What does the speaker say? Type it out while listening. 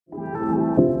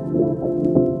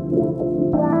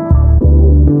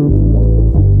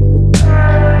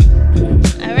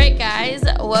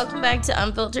welcome back to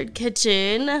Unfiltered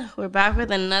Kitchen. We're back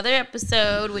with another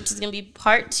episode, which is going to be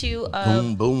part 2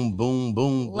 of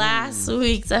last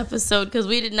week's episode, because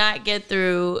we did not get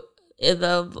through a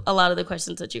lot of the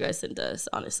questions that you guys sent us,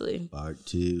 honestly. Part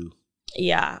 2.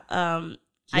 Yeah. You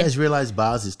guys realize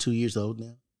Boz is 2 years old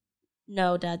now?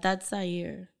 No, Dad, that's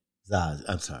Zaire.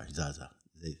 Zaza.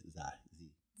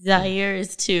 Zaire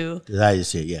is 2. Zaire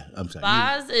is here, yeah. I'm sorry.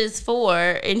 Boz is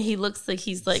 4, and he looks like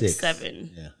he's like 6.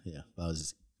 7. Yeah.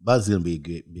 Boz is going to be a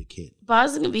good big kid.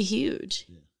 Boz is going to be huge.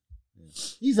 Yeah.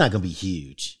 He's not going to be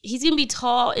huge. He's going to be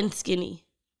tall and skinny.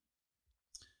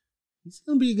 He's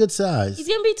going to be a good size. He's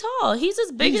going to be tall. He's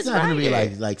as big as Ryder. He's not going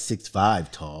to be like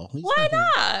 6'5" tall. Why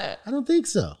not? I don't think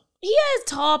so. He has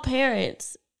tall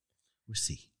parents. We'll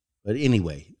see. But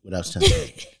anyway, what I was trying to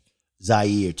say.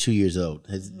 Zaire, 2 years old.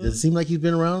 Does it seem like he's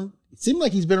been around? It seemed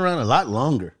like he's been around a lot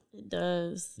longer. It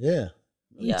does. Yeah.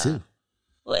 Me too.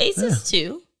 Well, Ace is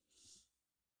 2.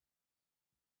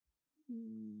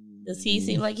 Does he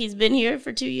seem like he's been here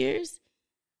for 2 years?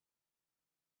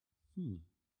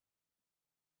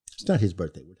 It's not his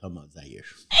birthday. We're talking about Zaire.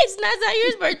 It's not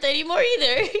Zaire's birthday anymore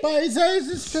either.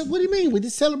 But what do you mean? We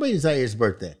just celebrated Zaire's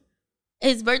birthday.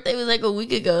 His birthday was like a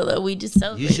week ago, though. We just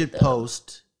celebrated.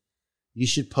 You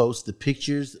should post the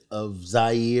pictures of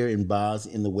Zaire and Boz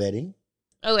in the wedding.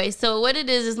 Okay, so what it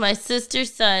is my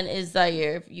sister's son is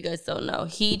Zaire, if you guys don't know.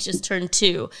 He just turned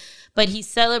 2. But he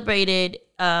celebrated,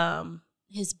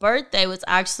 his birthday was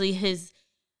actually his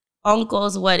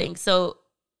uncle's wedding. So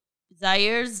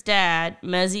Zaire's dad,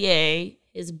 Mezier,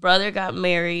 his brother got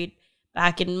married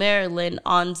back in Maryland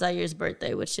on Zaire's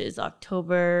birthday, which is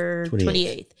October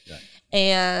 28th. Right.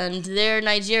 And they're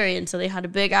Nigerian, so they had a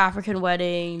big African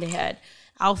wedding. They had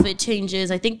outfit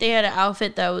changes. I think they had an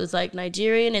outfit that was like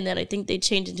Nigerian, and then I think they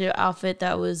changed into an outfit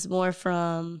that was more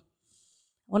from,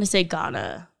 I want to say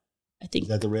Ghana. I think. Is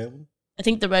that the red one? I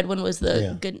think the red one was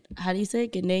how do you say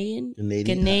it? Ghanaian?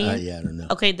 Ghanaian? Yeah, I don't know.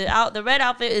 Okay, the red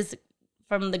outfit is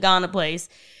from the Ghana place,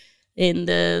 and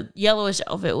the yellowish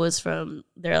outfit was from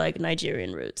their like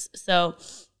Nigerian roots. So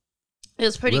it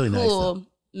was pretty really cool. Nice,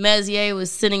 Mezier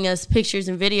was sending us pictures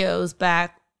and videos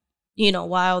back,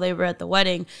 while they were at the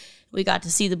wedding. We got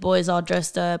to see the boys all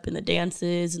dressed up in the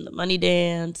dances and the money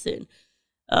dance and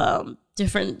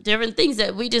different things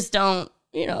that we just don't,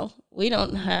 we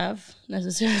don't have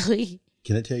necessarily.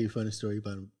 Can I tell you a funny story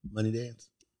about a money dance?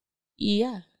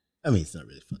 Yeah. I mean, it's not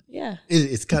really funny. Yeah.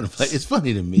 It's kind of funny. It's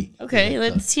funny to me. Okay,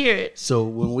 let's hear it. So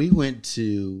when we went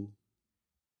to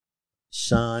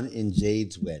Sean and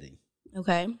Jade's wedding.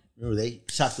 Okay. Remember, they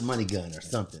shot the money gun or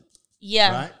something.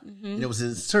 Yeah. Right? Mm-hmm. And it was in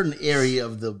a certain area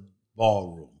of the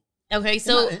ballroom. Okay,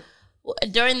 so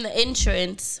during the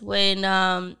entrance, when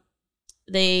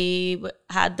they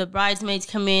had the bridesmaids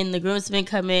come in, the groomsmen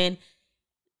come in,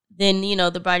 then,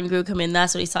 the bride and groom come in,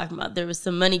 that's what he's talking about. There was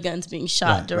some money guns being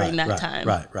shot during that time.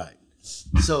 Right.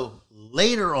 So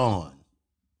later on,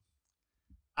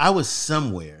 I was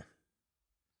somewhere.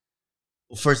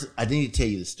 Well, first, I need to tell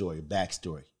you the story,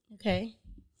 backstory. Okay.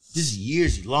 This is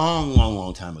years,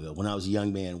 long time ago, when I was a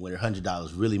young man, when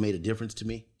 $100 really made a difference to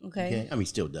me. Okay. I mean,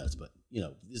 still does, but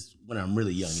this is when I'm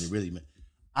really young and it really meant.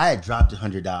 I had dropped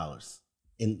 $100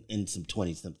 in some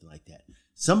 20, something like that.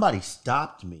 Somebody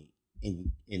stopped me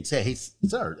and said, "Hey,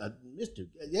 sir,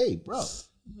 hey, bro,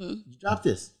 you dropped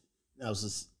this." And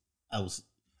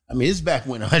I mean, it's back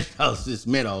when $100 just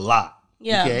meant a lot.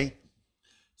 Yeah. Okay.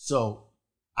 So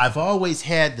I've always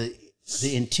had the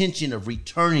intention of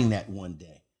returning that one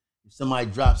day. If somebody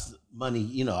drops money,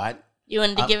 you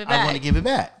wanted to give it back. I want to give it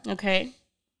back. Okay.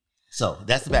 So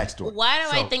that's the backstory. Why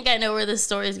do I think I know where this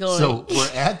story is going? So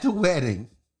we're at the wedding,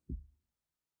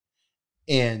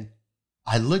 and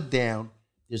I look down.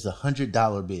 There's a $100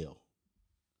 bill.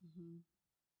 Mm-hmm.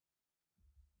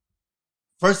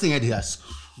 First thing I did,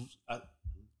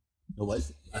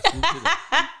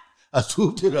 I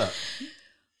swooped it up.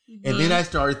 Mm-hmm. And then I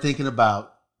started thinking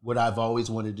about what I've always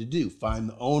wanted to do, find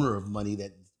the owner of money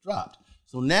that's dropped.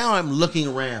 So now I'm looking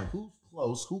around. Who's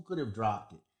close? Who could have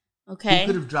dropped it? Okay. Who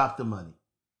could have dropped the money?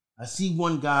 I see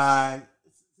one guy.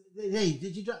 Hey,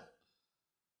 did you drop?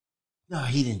 No,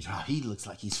 he didn't drop. He looks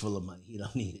like he's full of money. He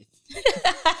don't need it.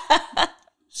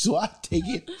 So I take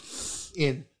it,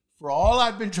 and for all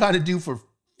I've been trying to do for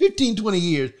 15, 20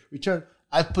 years,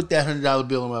 I put that $100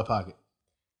 bill in my pocket.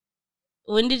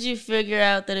 When did you figure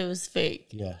out that it was fake?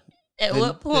 Yeah. At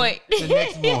what point? The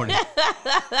next morning.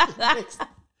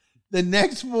 The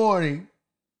next morning,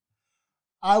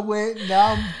 I went.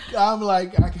 Now I'm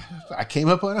like, I came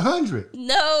up on 100.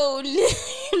 No.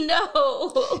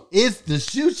 It's the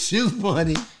shoot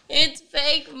money. It's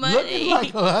fake money. Looking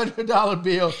like $100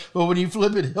 bill, but when you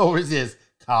flip it over, it says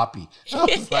copy. I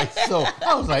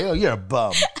was like, oh, you're a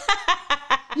bum.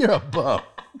 You're a bum.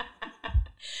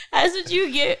 That's what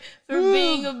you get for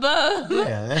being a bum.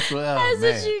 Yeah, that's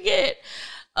what you get.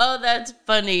 Oh, that's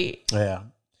funny. Yeah.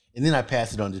 And then I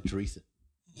passed it on to Teresa.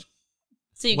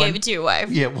 So you gave it to your wife?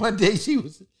 Yeah, one day she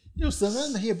was,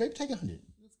 son, here, babe, take 100.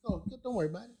 Let's go. Don't worry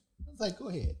about it. I was like, go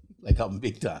ahead. Like, I'm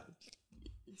big time.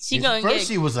 She gonna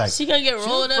get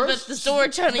rolled up at the store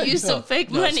trying to use some fake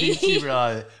money.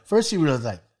 First she realized,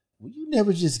 like, well, you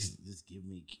never just give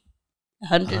me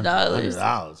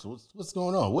 $100. What's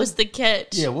going on? What's the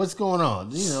catch? Yeah, what's going on?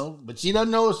 But she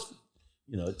doesn't know.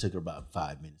 It took her about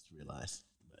 5 minutes to realize.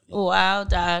 Wow,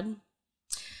 Dad.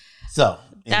 So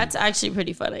that's actually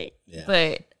pretty funny. Yeah.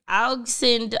 But I'll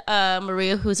send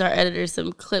Maria, who's our editor,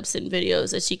 some clips and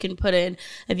videos that she can put in.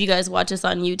 If you guys watch us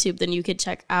on YouTube, then you could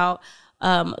check out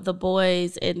the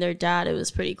boys and their dad. It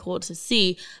was pretty cool to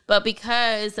see. But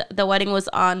because the wedding was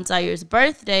on Zaire's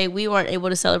birthday, we weren't able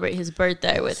to celebrate his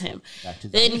birthday with him.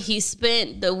 Then he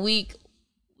spent the week,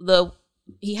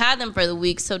 he had them for the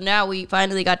week. So now we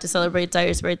finally got to celebrate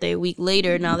Zaire's birthday a week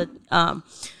later, now that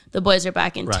the boys are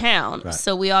back in town. Right.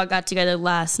 So we all got together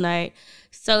last night,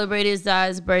 celebrated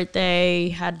Zaire's birthday,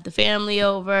 had the family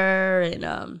over, and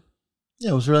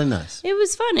yeah, it was really nice. It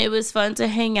was fun. It was fun to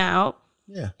hang out.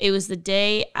 Yeah. It was the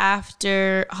day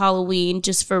after Halloween,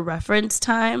 just for reference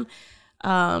time.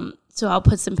 So I'll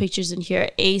put some pictures in here.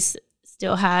 Ace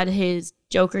still had his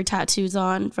Joker tattoos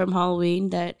on from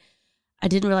Halloween that I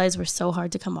didn't realize were so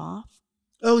hard to come off.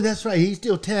 Oh, that's right. He's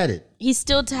still tatted. He's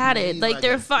still tatted. Like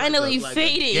they're finally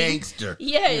fading. Like a gangster.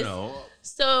 Yes.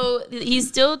 So he's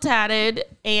still tatted,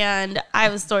 and I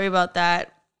have a story about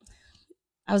that.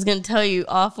 I was going to tell you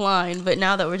offline, but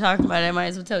now that we're talking about it, I might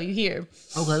as well tell you here.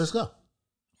 Okay, let's go.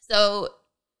 So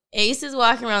Ace is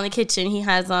walking around the kitchen. He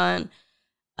has on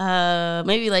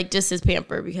maybe like just his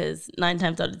pamper, because 9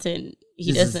 times out of 10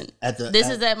 he doesn't. This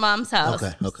is at Mom's house.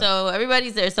 Okay. So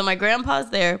everybody's there. So my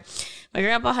grandpa's there. My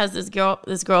grandpa has this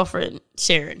girlfriend,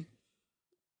 Sharon.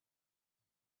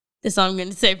 That's all I'm going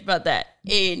to say about that.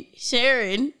 And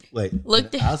Sharon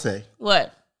I'll say.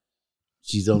 What?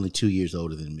 She's only 2 years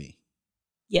older than me.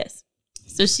 Yes.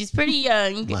 So she's pretty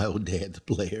young. My old dad, the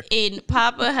player. And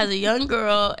Papa has a young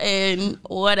girl and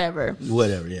whatever.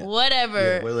 Whatever. Yeah,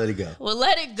 we'll let it go. We'll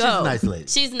let it go. She's a nice lady.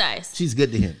 She's nice. She's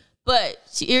good to him. But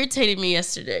she irritated me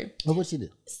yesterday. Oh, what'd she do?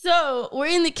 So we're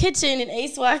in the kitchen and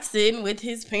Ace walks in with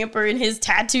his pamper and his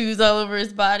tattoos all over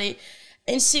his body.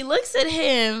 And she looks at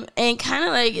him and kind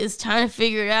of like is trying to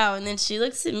figure it out. And then she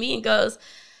looks at me and goes,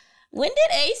 when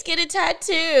did Ace get a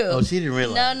tattoo? Oh, she didn't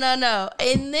realize. No.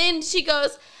 And then she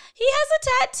goes, he has a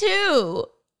tattoo.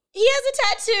 He has a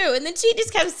tattoo. And then she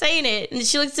just kept saying it. And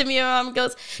she looks at me and my mom and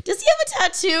goes, does he have a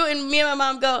tattoo? And me and my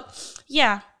mom go,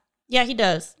 yeah, he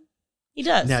does. He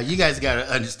does. Now, you guys got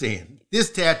to understand. This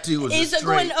tattoo is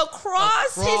going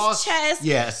across his chest.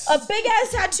 Yes. A big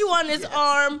ass tattoo on his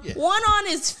arm. Yes. One on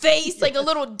his face, like a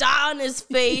little dot on his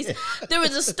face. There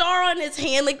was a star on his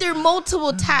hand. Like there are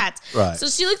multiple tats. Right. So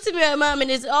she looks at me and my mom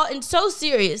and is all and so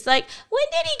serious. Like, when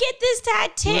did he get this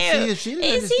tattoo?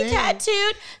 Well, is he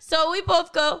tattooed? So we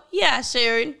both go, yeah,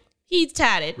 Sharon. He's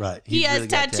tatted. Right. He has really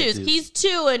tattoos. He's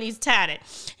 2 and he's tatted.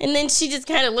 And then she just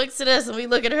kind of looks at us and we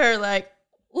look at her like,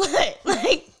 what?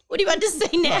 Like, what are you about to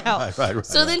say now? Right.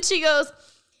 So then she goes,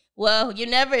 well, you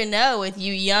never know with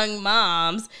you young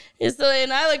moms. And so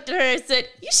then I looked at her and said,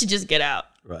 you should just get out.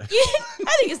 Right.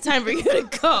 I think it's time for you to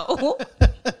go.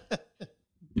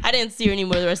 I didn't see her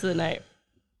anymore the rest of the night.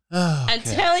 Oh, okay. I'm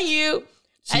telling you,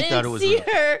 I didn't see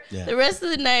her the rest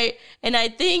of the night. And I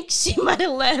think she might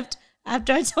have left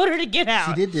after I told her to get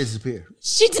out. She did disappear.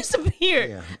 She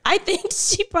disappeared. Yeah. I think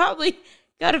she probably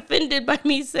got offended by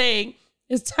me saying,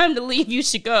 it's time to leave, you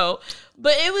should go.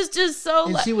 But it was just so...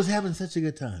 And she was having such a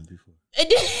good time before.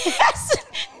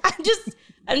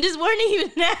 I'm just warning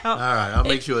you now. All right, I'll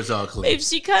make sure it's all clean. If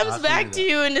she comes back to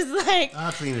you and is like...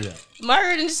 I'll clean it up.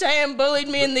 Margaret and Cheyenne bullied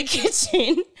me in the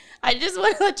kitchen. I just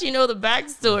want to let you know the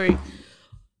backstory.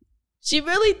 She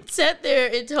really sat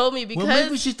there and told me because... Well,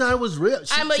 maybe she thought it was real.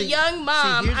 I'm a young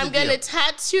mom. I'm going to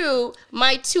tattoo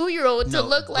my 2-year-old to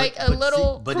look like a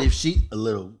little... But if she... A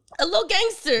little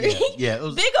gangster. Yeah. It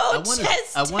was, big old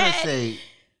chest tat. I want to say...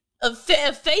 A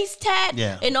face tat.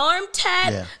 Yeah. An arm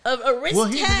tat. Yeah. A wrist well,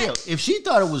 here's tat. the deal. If she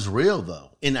thought it was real,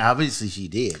 though, and obviously she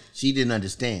did, she didn't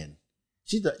understand.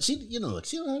 She thought... She don't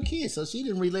have kids, so she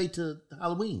didn't relate to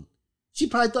Halloween. She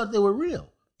probably thought they were real.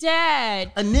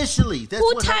 Dad. Initially. That's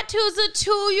who tattoos a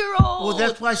 2-year-old? Well,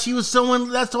 that's why she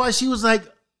was like...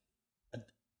 A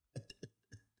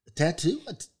tattoo?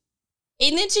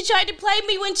 And then she tried to play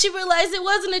me when she realized it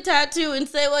wasn't a tattoo and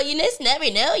said, well, you just never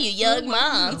know, you young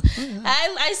moms.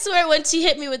 I swear when she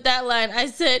hit me with that line, I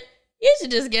said, you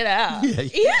should just get out. Yeah,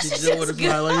 you should just with a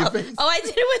smile on your face. Oh, I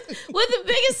did it with the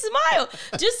biggest smile.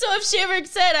 Just so if she ever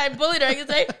said I bullied her, I could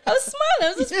say, I was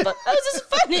smiling. I was just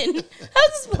funning. I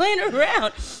was just playing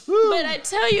around. But I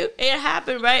tell you, it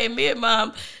happened, right? And me and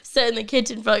Mom sat in the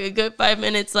kitchen for like a good 5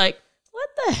 minutes like, what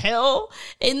the hell?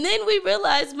 And then we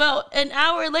realized about an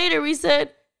hour later, we said,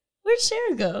 where'd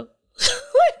Sharon go?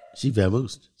 She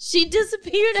vamoosed. She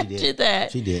disappeared after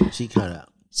that. She did. She cut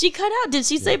out. She cut out. Did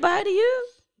she say bye to you?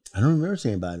 I don't remember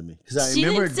saying bye to me. Because I She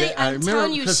remember didn't say, that. I I'm remember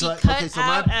telling you, because she like, cut okay, so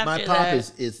out my after pop that.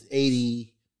 is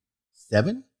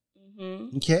 87.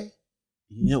 Mm-hmm. Okay.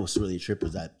 You know what's really a trip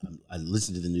is I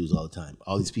listen to the news all the time.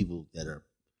 All these people that are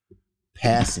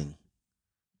passing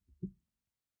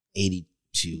 82,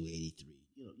 83,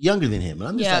 younger than him. And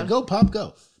I'm just like, go, Pop,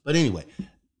 go. But anyway,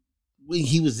 when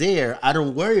he was there, I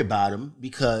don't worry about him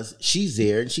because she's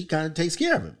there and she kind of takes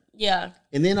care of him. Yeah.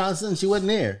 And then all of a sudden she wasn't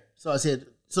there. So I said,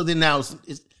 so then now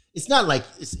it's not like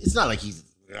he's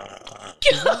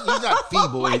not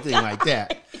feeble or anything like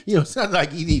that. It's not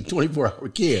like he needs 24-hour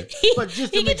care. But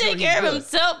just he can take care of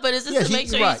himself, but it's just to make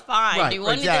sure he's fine. Right, Do you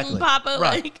want anything, Papa?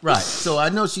 Right. So I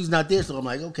know she's not there, so I'm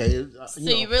like, okay. So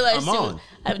you realize,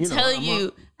 I'm telling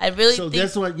you, I really think.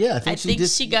 That's what. Yeah, I think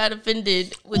she got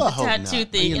offended with the tattoo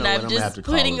thing, and I'm just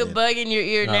putting a bug in your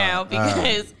ear now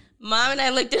because Mom and I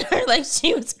looked at her like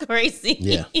she was crazy.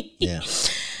 Yeah.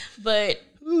 But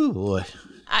ooh boy.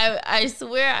 I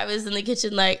swear I was in the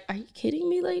kitchen like, are you kidding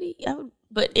me, lady?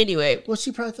 But anyway. Well,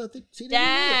 she probably thought that she didn't.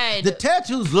 Dad. The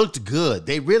tattoos looked good.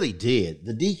 They really did.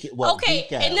 The okay,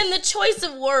 and then the choice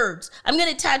of words. I'm going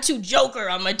to tattoo Joker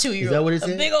on my 2-year-old. Is that what it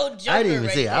said? A big old Joker. I didn't even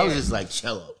say it. There. I was just like,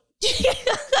 cello.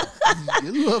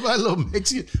 my little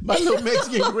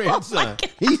Mexican grandson.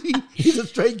 He's a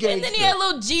straight gangster. And then he had a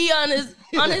little G on his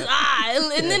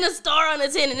eye, and then a star on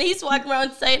his hand, and he's walking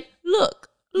around saying, look.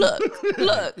 Look.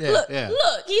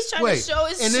 He's trying to show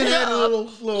his shit. And then he had a little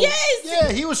yes.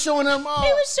 Yeah, he was showing them all. He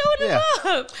was showing them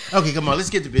up. Okay, come on, let's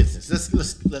get to business.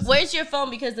 Let's. Where's your phone?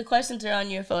 Because the questions are on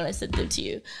your phone. I sent them to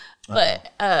you.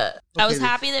 But I was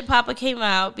happy that Papa came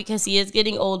out because he is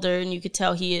getting older, and you could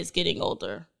tell he is getting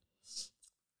older.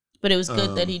 But it was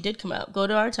good that he did come out. Go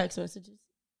to our text messages.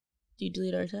 Do you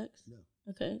delete our text? No.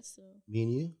 Okay, so. Me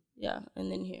and you? Yeah, and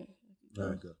then here. All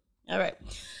right, go. All right.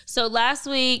 So last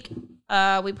week,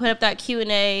 we put up that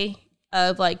Q&A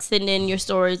of like send in your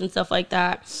stories and stuff like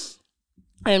that.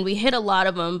 And we hit a lot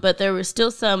of them, but there were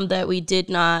still some that we did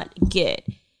not get.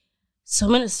 So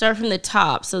I'm going to start from the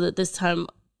top so that this time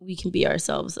we can be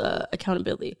ourselves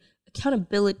accountability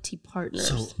partners.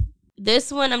 So,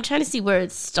 this one, I'm trying to see where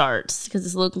it starts because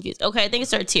it's a little confused. Okay, I think it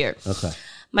starts here. Okay.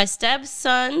 My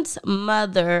stepson's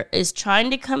mother is trying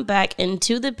to come back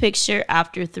into the picture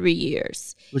after 3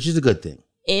 years. Which is a good thing.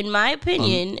 In my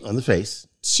opinion, on the face,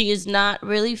 she is not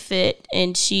really fit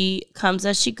and she comes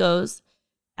as she goes,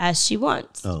 as she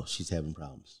wants. Oh, she's having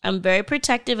problems. I'm very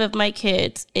protective of my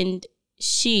kids and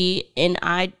she and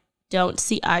I don't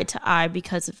see eye to eye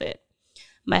because of it.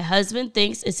 My husband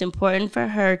thinks it's important for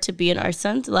her to be in our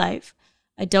son's life.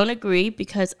 I don't agree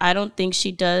because I don't think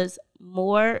she does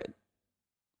more.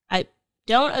 I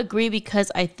don't agree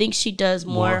because I think she does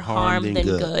more harm than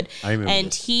good. I remember and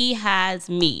this. He has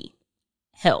me.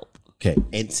 Help. Okay.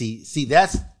 And see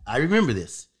that's, I remember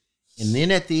this. And then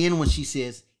at the end when she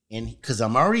says, and because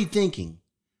I'm already thinking,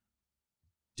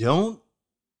 don't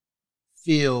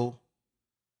feel,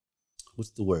 what's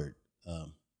the word?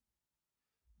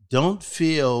 Don't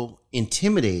feel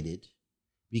intimidated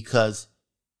because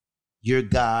your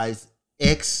guy's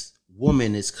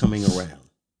ex-woman is coming around.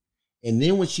 And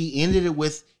then when she ended it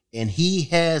with, and he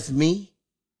has me,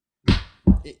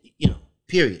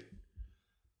 period.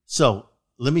 So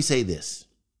let me say this.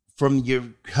 From your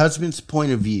husband's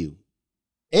point of view,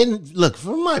 and look,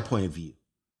 from my point of view,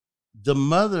 the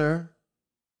mother,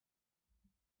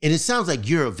 and it sounds like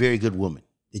you're a very good woman,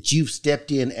 that you've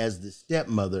stepped in as the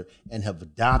stepmother and have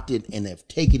adopted and have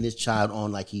taken this child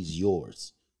on like he's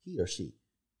yours. He or she.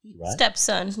 He, right?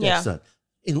 Stepson. Yeah.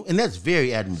 And that's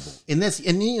very admirable. And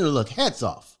look, hats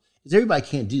off. Because everybody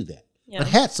can't do that. Yeah. But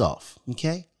hats off,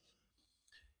 okay?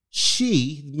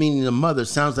 She, meaning the mother,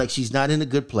 sounds like she's not in a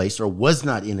good place or was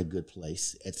not in a good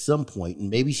place at some point, and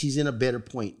maybe she's in a better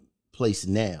place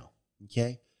now,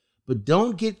 okay? But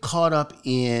don't get caught up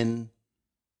in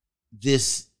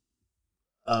this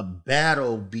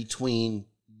battle between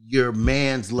your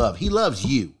man's love. He loves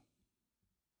you.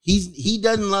 He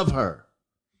doesn't love her.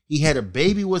 He had a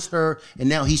baby with her, and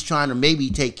now he's trying to maybe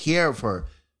take care of her.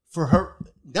 For her,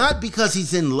 not because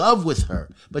he's in love with her,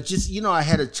 but just, I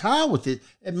had a child with it.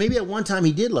 And maybe at one time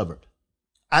he did love her.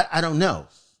 I don't know.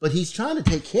 But he's trying to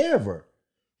take care of her.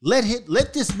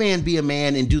 Let this man be a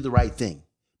man and do the right thing.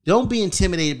 Don't be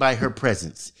intimidated by her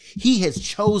presence. He has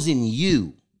chosen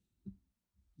you.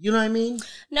 You know what I mean?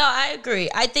 No, I agree.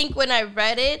 I think when I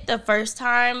read it the first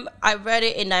time, I read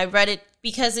it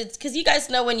because you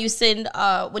guys know when you send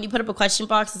when you put up a question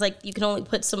box, it's like you can only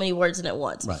put so many words in at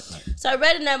once. Right. So I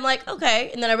read it and I'm like,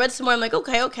 okay. And then I read some more, I'm like,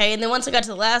 okay. And then once I got to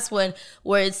the last one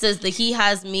where it says that he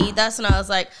has me, that's when I was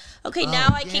like, okay, now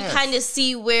I can kind of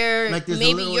see where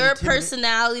maybe your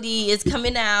personality is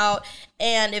coming out.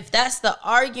 And if that's the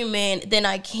argument, then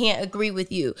I can't agree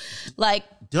with you. Like,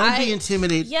 don't be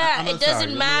intimidated. Yeah, it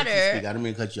doesn't matter. I don't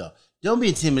mean to cut you off. Don't be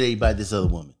intimidated by this other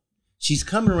woman. She's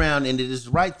coming around and it is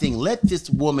the right thing. Let this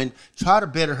woman try to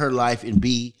better her life and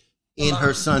be in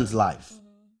her son's life.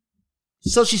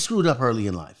 So she screwed up early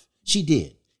in life. She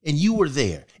did. And you were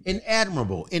there. And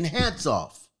admirable. And hats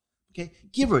off. Okay?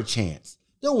 Give her a chance.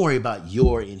 Don't worry about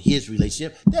your and his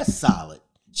relationship. That's solid.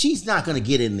 She's not going to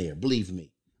get in there. Believe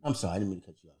me. I'm sorry. I didn't mean to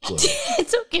cut you off. Go ahead.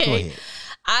 It's okay. Go ahead.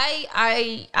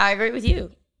 I agree with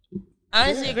you. I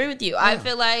honestly agree with you. Yeah. I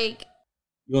feel like...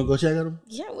 You want to go check on him?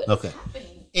 Yeah. Okay.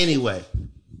 Happening? Anyway,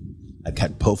 I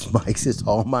got both mics. It's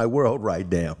all my world right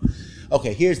now.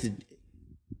 Okay,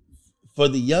 for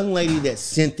the young lady that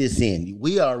sent this in,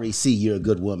 we already see you're a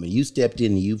good woman. You stepped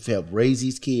in and you've helped raise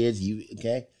these kids.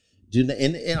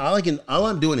 And all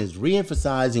I'm doing is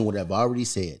reemphasizing what I've already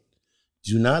said.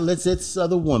 Do not let this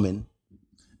other woman,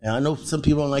 and I know some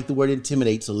people don't like the word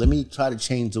intimidate, so let me try to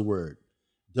change the word.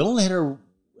 Don't let her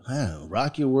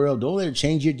rock your world. Don't let her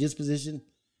change your disposition.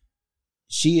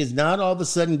 She is not all of a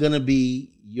sudden going to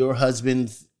be your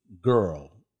husband's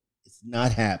girl. It's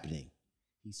not happening.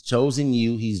 He's chosen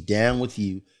you. He's down with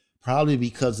you, probably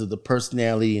because of the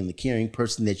personality and the caring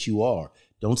person that you are.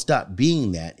 Don't stop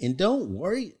being that. And don't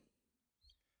worry.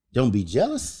 Don't be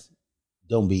jealous.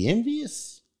 Don't be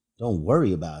envious. Don't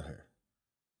worry about her.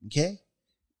 Okay?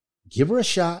 Give her a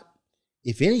shot.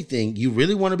 If anything, you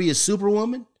really want to be a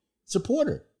superwoman, support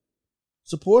her.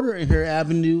 Support her in her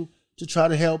avenue to try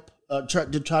to help. Try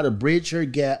to bridge the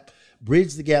gap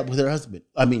with her husband.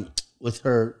 I mean, with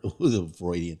her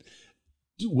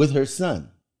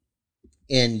son.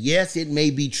 And yes, it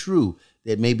may be true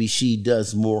that maybe she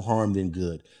does more harm than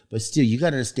good, but still, you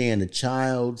got to understand the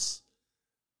child's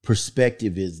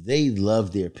perspective is they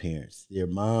love their parents, their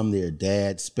mom, their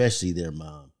dad, especially their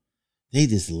mom. They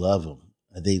just love them.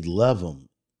 They love them,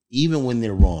 even when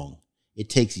they're wrong. It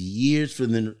takes years for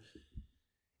them.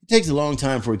 It takes a long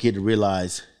time for a kid to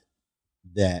realize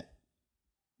that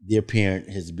their parent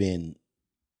has been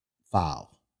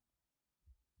foul.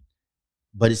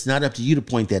 But it's not up to you to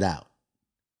point that out.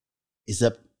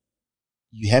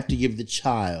 You have to give the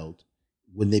child,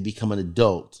 when they become an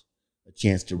adult, a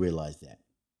chance to realize that.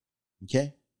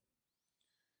 Okay?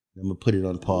 I'm going to put it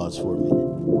on pause for a minute.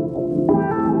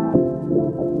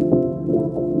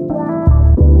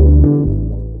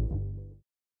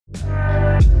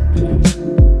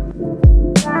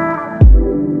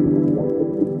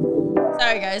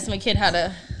 Sorry, guys. My kid had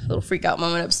a little freak out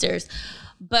moment upstairs.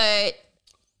 But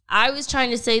I was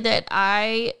trying to say that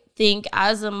I think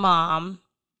as a mom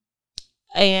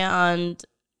and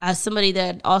as somebody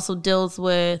that also deals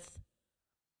with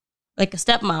like a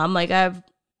stepmom, like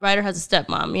Ryder has a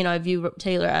stepmom. I view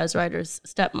Taylor as Ryder's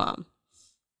stepmom.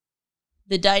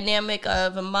 The dynamic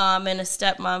of a mom and a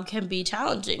stepmom can be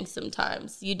challenging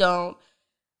sometimes.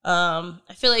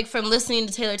 I feel like from listening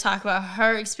to Taylor talk about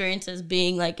her experiences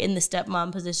being like in the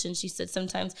stepmom position, she said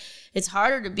sometimes it's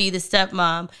harder to be the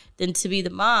stepmom than to be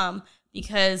the mom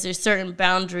because there's certain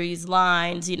boundaries,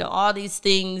 lines, all these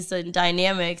things and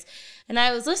dynamics. And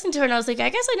I was listening to her and I was like, I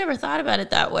guess I never thought about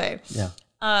it that way. Yeah.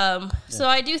 So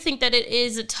I do think that it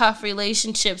is a tough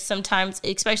relationship sometimes,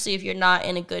 especially if you're not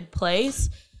in a good place.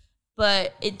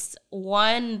 But it's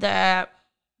one that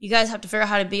you guys have to figure out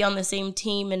how to be on the same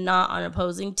team and not on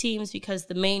opposing teams because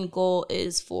the main goal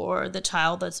is for the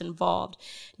child that's involved.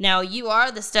 Now, you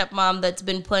are the stepmom that's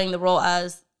been playing the role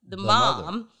as the mom.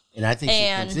 Mother. And I think she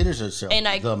considers herself the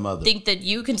mother. And I think that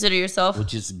you consider yourself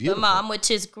which is beautiful. The mom, which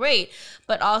is great.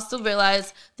 But also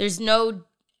realize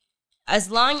as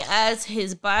long as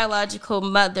his biological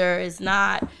mother is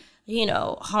not,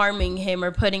 harming him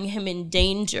or putting him in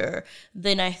danger,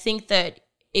 then I think that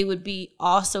it would be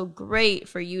also great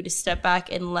for you to step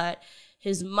back and let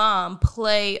his mom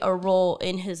play a role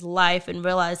in his life and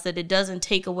realize that it doesn't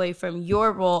take away from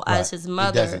your role as his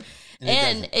mother.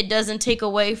 It doesn't take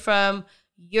away from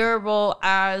your role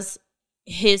as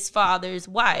his father's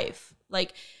wife.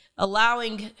 Like,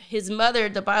 allowing his mother,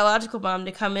 the biological mom,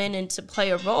 to come in and to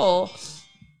play a role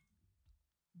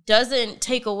doesn't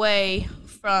take away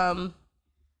from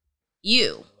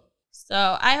you.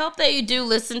 So I hope that you do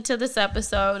listen to this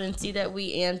episode and see that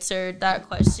we answered that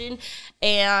question.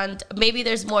 And maybe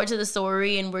there's more to the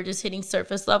story and we're just hitting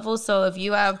surface level. So if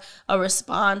you have a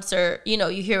response, or, you know,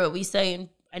 you hear what we say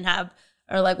and have,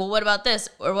 or like, well, what about this?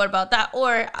 Or what about that?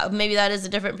 Or maybe that is a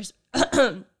different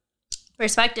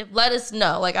perspective. Let us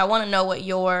know. Like, I want to know what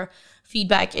your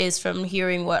feedback is from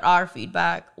hearing what our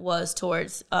feedback was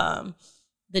towards the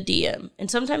DM. And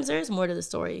sometimes there is more to the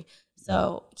story.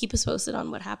 So keep us posted on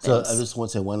what happens. So I just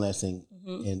want to say one last thing,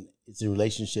 and it's in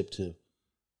relationship to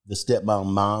the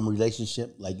stepmom-mom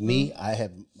relationship. Like me,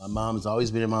 my mom has always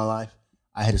been in my life.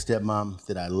 I had a stepmom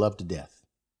that I loved to death.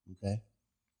 Okay,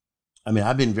 I mean,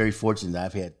 I've been very fortunate that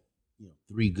I've had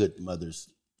 3 good mothers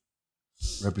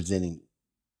representing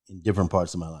in different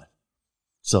parts of my life.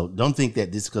 So don't think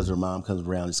that just because her mom comes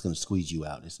around, it's going to squeeze you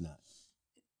out. It's not.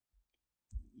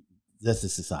 That's a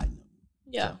society.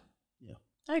 Yeah. So,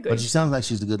 I agree. But she sounds like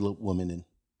she's a good little woman, and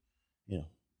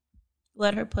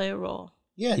let her play a role.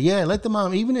 Yeah. Let the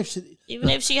mom, even if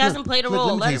she hasn't played a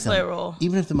role, let her play a role.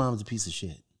 Even if the mom's a piece of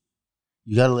shit,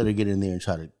 you got to let her get in there and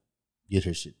try to get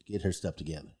her stuff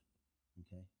together.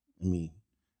 Okay, I mean,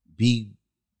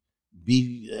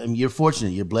 you're fortunate,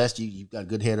 you're blessed, you've got a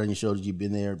good head on your shoulders, you've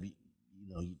been there,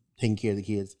 you're taking care of the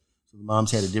kids. So the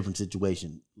mom's had a different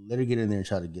situation. Let her get in there and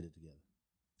try to get it together.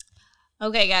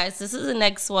 Okay, guys, this is the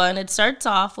next one. It starts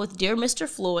off with Dear Mr.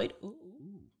 Floyd. Ooh.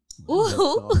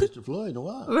 Mr. Floyd,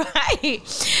 wow.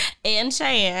 Right. And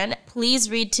Cheyenne,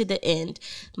 please read to the end.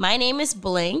 My name is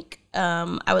blank.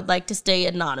 I would like to stay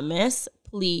anonymous,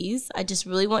 please. I just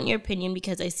really want your opinion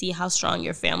because I see how strong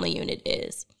your family unit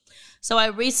is. So I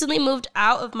recently moved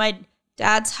out of my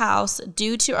dad's house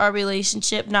due to our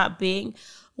relationship not being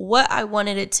what I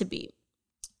wanted it to be.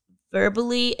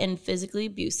 Verbally and physically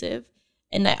abusive.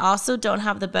 And I also don't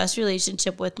have the best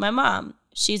relationship with my mom.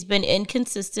 She's been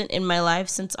inconsistent in my life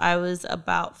since I was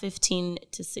about 15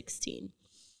 to 16.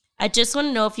 I just want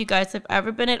to know if you guys have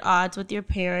ever been at odds with your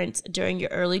parents during your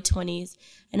early 20s,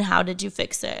 and how did you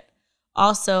fix it?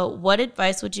 Also, what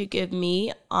advice would you give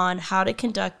me on how to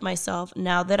conduct myself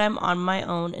now that I'm on my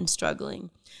own and struggling?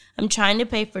 I'm trying to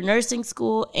pay for nursing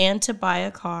school and to buy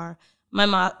a car.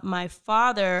 My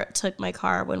father took my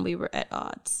car when we were at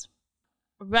odds.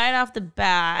 Right off the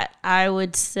bat, I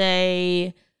would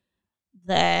say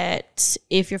that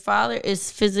if your father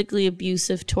is physically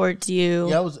abusive towards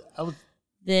you,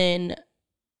 then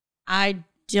I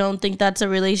don't think that's a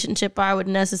relationship I would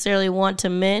necessarily want to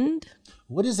mend.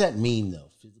 What does that mean,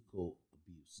 though? Physical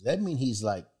abuse? Does that mean he's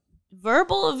like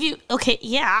verbal abuse? Okay,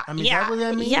 yeah, I mean, is that what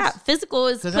that means? Yeah, physical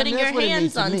is putting your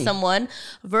hands on someone.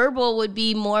 Verbal would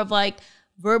be more of like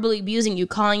verbally abusing you,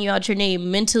 calling you out your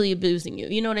name, mentally abusing you.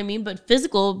 You know what I mean? But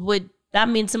physical that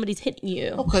means somebody's hitting you.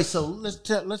 Okay, so let's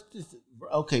just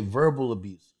verbal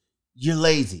abuse. You're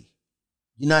lazy.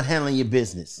 You're not handling your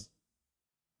business.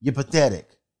 You're pathetic.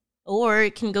 Or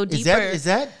it can go deeper. Is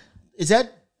that?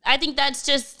 I think that's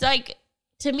just like,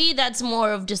 to me, that's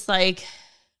more of just like,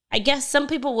 I guess some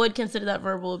people would consider that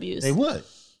verbal abuse. They would.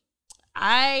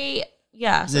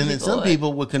 Some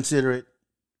people would consider it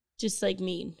just like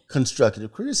mean.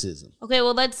 Constructive criticism. Okay,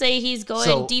 well, let's say he's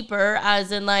going deeper,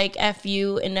 as in like F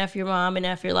you and F your mom and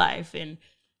F your life. And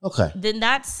okay, then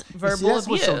that's verbal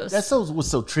abuse. That's what's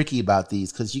so tricky about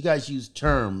these, because you guys use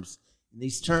terms. And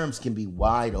these terms can be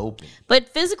wide open. But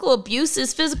physical abuse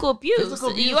is physical abuse.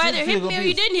 You either hit me or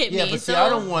you didn't hit me. Yeah, but see, I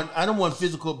don't want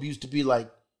physical abuse to be like,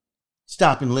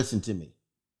 stop and listen to me.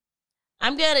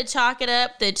 I'm going to chalk it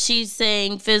up that she's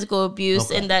saying physical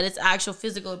abuse and that it's actual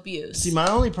physical abuse. See, my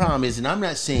only problem is, and I'm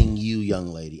not saying you, young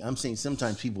lady, I'm saying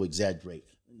sometimes people exaggerate.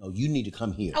 No, you need to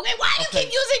come here. Okay, why do you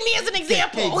keep using me as an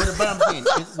example? Okay, but I'm saying,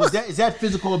 is that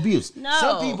physical abuse? No.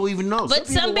 Some people even know. But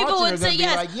some people would say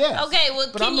yes. Like, yes. Okay, well,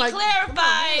 but can you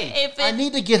clarify if I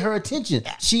need to get her attention.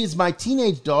 She is my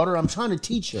teenage daughter. I'm trying to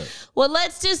teach her. Well,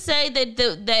 let's just say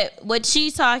that what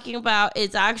she's talking about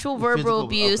is actual verbal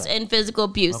abuse and physical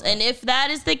abuse. Okay. And if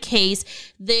that is the case,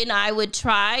 then I would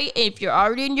try, if you're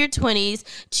already in your 20s,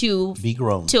 to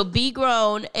be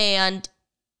grown and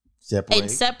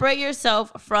separate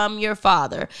yourself from your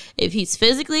father. If he's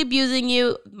physically abusing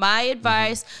you, my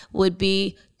advice would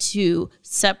be to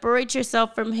separate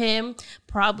yourself from him.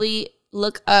 Probably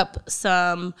look up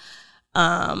some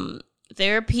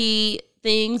therapy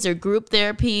things or group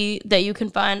therapy that you can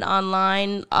find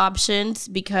online options,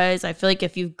 because I feel like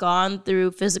if you've gone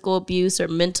through physical abuse or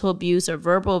mental abuse or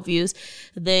verbal abuse,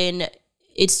 then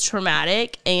it's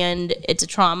traumatic and it's a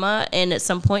trauma, and at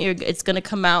some point it's going to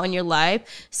come out in your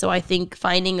life. So I think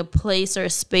finding a place or a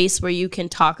space where you can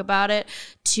talk about it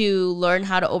to learn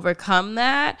how to overcome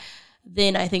that,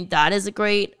 then I think that is a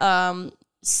great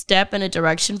step in a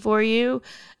direction for you.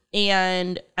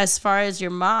 And as far as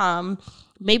your mom,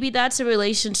 maybe that's a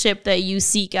relationship that you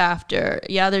seek after.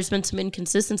 Yeah, there's been some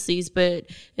inconsistencies, but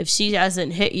if she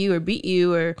hasn't hit you or beat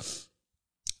you or,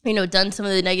 you know, done some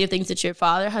of the negative things that your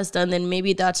father has done, then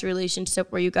maybe that's a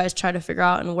relationship where you guys try to figure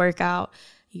out and work out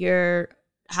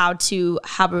how to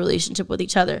have a relationship with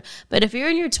each other. But if you're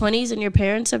in your 20s and your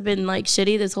parents have been like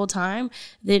shitty this whole time,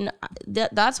 then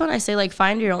that's when I say, like,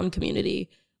 find your own community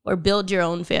or build your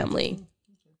own family.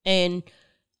 And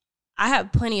I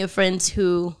have plenty of friends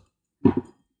who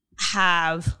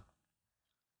have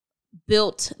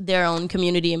built their own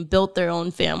community and built their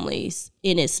own families,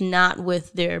 and it's not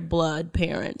with their blood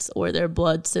parents or their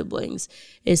blood siblings.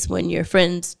 It's when your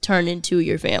friends turn into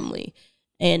your family,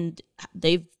 and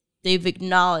they've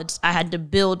acknowledged, I had to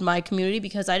build my community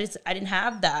because I didn't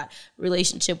have that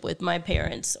relationship with my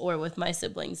parents or with my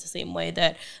siblings the same way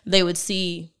that they would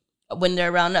see when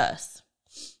they're around us.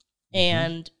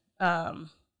 And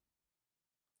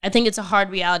I think it's a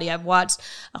hard reality. I've watched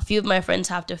a few of my friends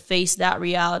have to face that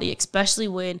reality, especially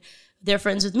when they're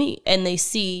friends with me and they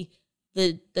see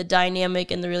the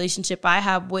dynamic and the relationship I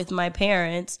have with my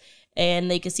parents, and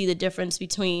they can see the difference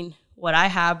between what I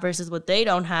have versus what they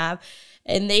don't have.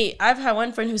 And I've had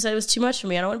one friend who said it was too much for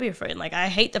me. I don't want to be a friend. Like, I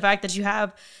hate the fact that you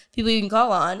have people you can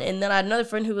call on. And then I had another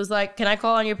friend who was like, can I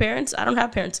call on your parents? I don't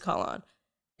have parents to call on.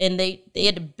 And they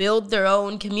had to build their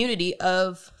own community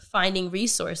of finding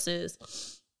resources.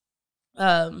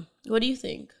 What do you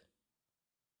think?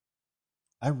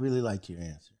 I really like your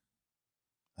answer.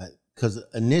 Because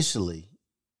initially,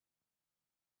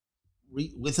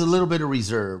 with a little bit of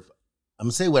reserve, I'm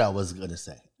going to say what I was going to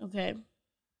say. Okay.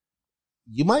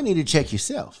 You might need to check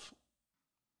yourself.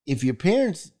 If your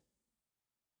parents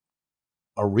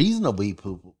are reasonable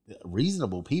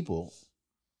people,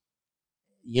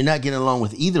 you're not getting along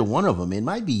with either one of them. It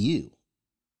might be you.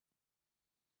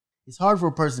 It's hard for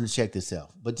a person to check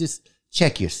themselves, but just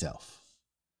check yourself.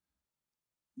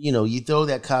 You know, you throw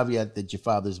that caveat that your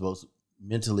father's both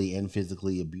mentally and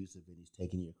physically abusive and he's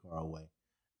taking your car away.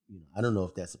 You know, I don't know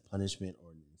if that's a punishment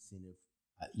or an incentive.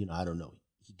 I don't know.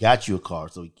 He got you a car,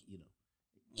 so he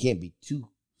can't be too,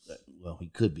 well, he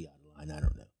could be out of line. I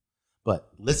don't know. But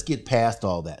let's get past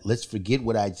all that. Let's forget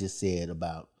what I just said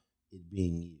about it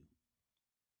being you.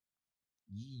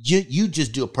 You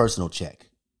just do a personal check.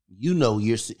 You know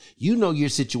your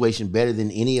situation better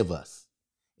than any of us.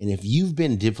 And if you've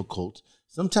been difficult,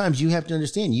 sometimes you have to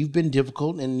understand you've been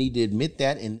difficult and need to admit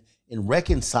that and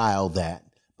reconcile that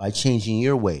by changing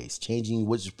your ways, changing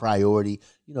what's your priority.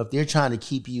 You know, if they're trying to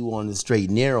keep you on the straight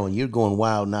and narrow and you're going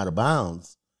wild and out of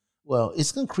bounds, well,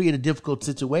 it's going to create a difficult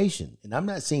situation. And I'm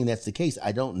not saying that's the case.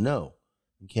 I don't know.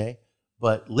 Okay.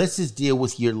 But let's just deal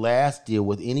with your last deal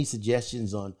with any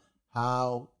suggestions on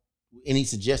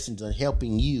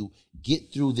helping you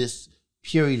get through this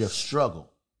period of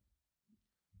struggle.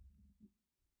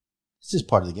 This is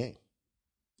part of the game.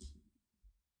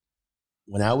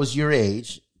 When I was your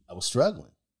age, I was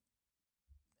struggling.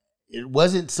 It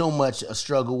wasn't so much a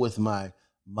struggle with my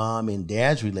mom and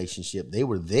dad's relationship. They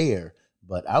were there,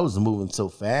 but I was moving so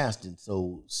fast and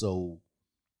so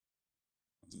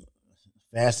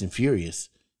fast and furious,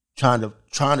 trying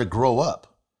to grow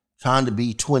up, trying to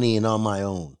be 20 and on my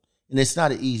own. And it's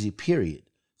not an easy period.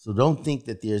 So don't think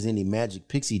that there's any magic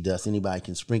pixie dust anybody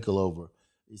can sprinkle over.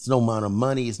 It's no amount of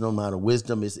money. It's no amount of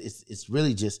wisdom. It's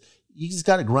really just, you just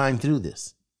got to grind through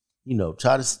this. You know,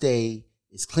 try to stay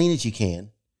as clean as you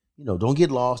can. You know, don't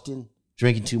get lost in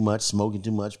drinking too much, smoking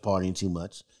too much, partying too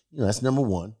much. You know, that's number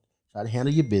one. Try to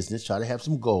handle your business. Try to have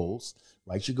some goals.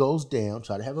 Write your goals down.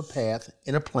 Try to have a path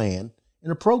and a plan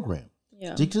and a program.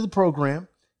 Yeah. Stick to the program.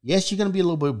 Yes, you're going to be a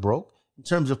little bit broke. In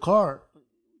terms of car,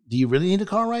 do you really need a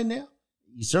car right now?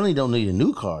 You certainly don't need a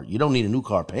new car. You don't need a new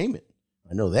car payment.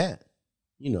 I know that.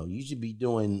 You know, you should be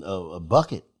doing a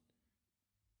bucket.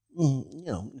 You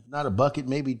know, if not a bucket,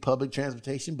 maybe public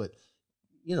transportation, but,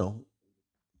 you know.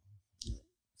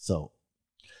 So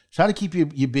try to keep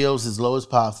your bills as low as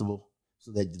possible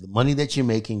so that the money that you're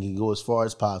making can go as far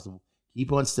as possible.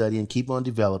 Keep on studying, keep on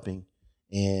developing,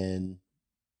 and,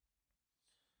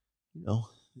 you know,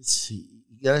 you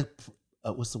got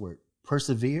to, what's the word?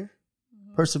 Persevere?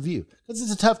 Mm-hmm. Persevere. Because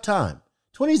it's a tough time.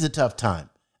 20 is a tough time.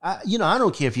 I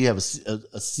don't care if you have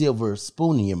a silver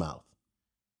spoon in your mouth.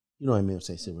 You know what I mean?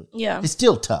 Say silver. Yeah. It's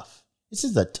still tough. This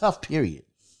is a tough period.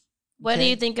 What do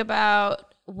you think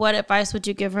about what advice would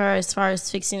you give her as far as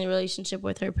fixing the relationship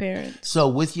with her parents? So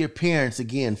with your parents,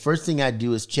 again, first thing I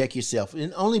do is check yourself.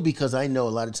 And only because I know a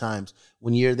lot of times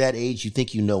when you're that age, you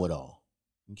think you know it all.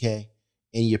 Okay?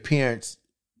 And your parents,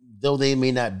 though they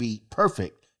may not be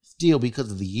perfect, still because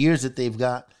of the years that they've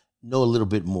got, know a little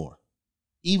bit more.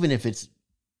 Even if it's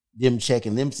them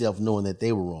checking themselves, knowing that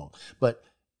they were wrong. But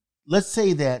let's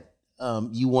say that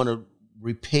you want to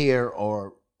repair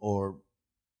or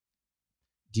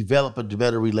develop a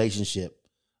better relationship.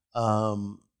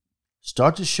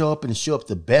 Start to show up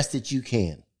the best that you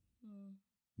can.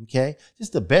 Okay?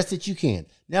 Just the best that you can.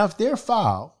 Now, if they're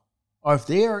foul, or if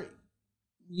they're,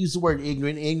 use the word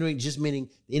ignorant just meaning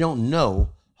they don't know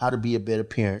how to be a better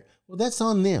parent, well, that's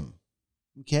on them.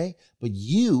 Okay? But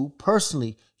you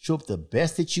personally show up the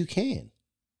best that you can.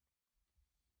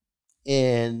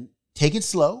 And take it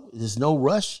slow. There's no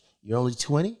rush. You're only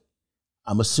 20.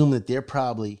 I'm assuming that they're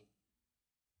probably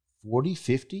 40,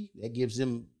 50. That gives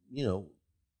them,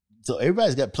 so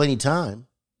everybody's got plenty of time.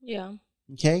 Yeah.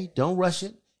 Okay? Don't rush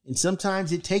it. And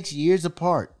sometimes it takes years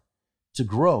apart to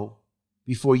grow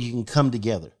before you can come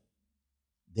together.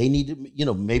 They need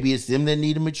to, maybe it's them that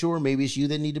need to mature. Maybe it's you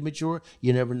that need to mature.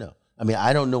 You never know. I mean,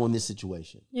 I don't know in this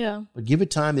situation. Yeah. But give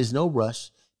it time. There's no rush.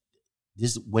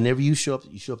 Whenever you show up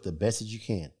the best that you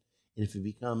can. And if it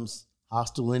becomes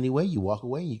hostile anyway, you walk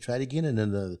away and you try it again in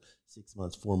another 6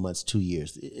 months, 4 months, 2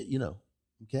 years.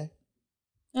 Okay?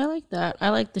 I like that. I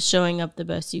like the showing up the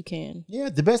best you can. Yeah,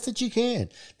 the best that you can.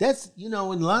 That's, in a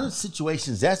lot of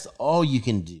situations, that's all you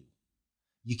can do.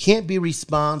 You can't be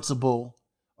responsible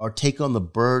or take on the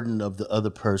burden of the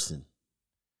other person.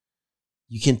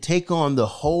 You can take on the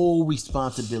whole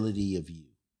responsibility of you.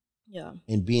 Yeah.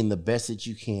 And being the best that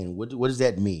you can. What does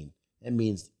that mean? That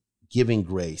means giving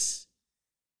grace,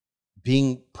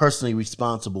 being personally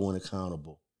responsible and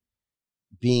accountable,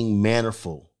 being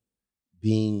mannerful,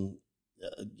 being,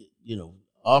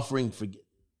 offering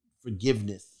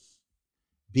forgiveness,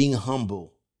 being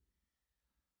humble,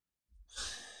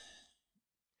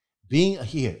 being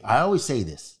here. I always say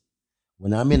this.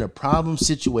 When I'm in a problem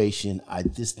situation, I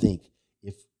just think,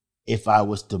 if I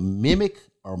was to mimic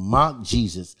or mock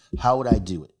Jesus, how would I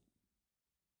do it?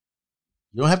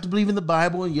 You don't have to believe in the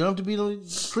Bible, and you don't have to be a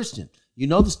Christian. You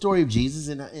know the story of Jesus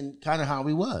and kind of how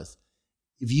he was.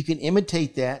 If you can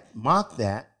imitate that, mock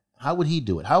that, how would he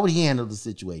do it? How would he handle the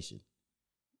situation?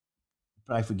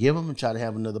 Probably forgive him and try to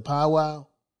have another powwow,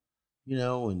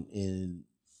 and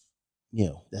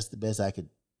that's the best I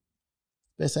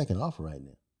can offer right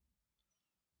now.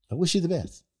 I wish you the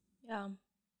best. Yeah.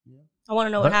 I want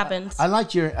to know what happens. I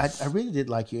really did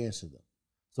like your answer though.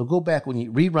 So go back when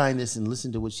you rewind this and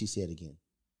listen to what she said again.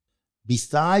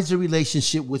 Besides the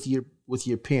relationship with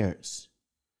your parents,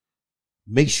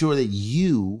 make sure that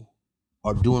you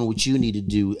are doing what you need to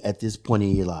do at this point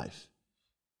in your life.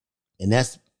 And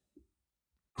that's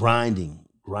grinding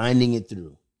it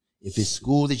through. If it's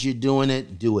school that you're doing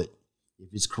it, do it. If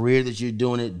it's career that you're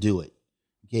doing it, do it.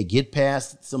 Okay, get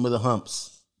past some of the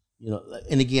humps.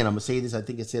 And again, I'm going to say this, I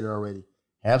think I said it already.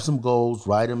 Have some goals,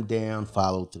 write them down,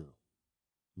 follow through.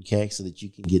 Okay, so that you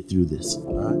can get through this.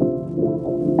 All right?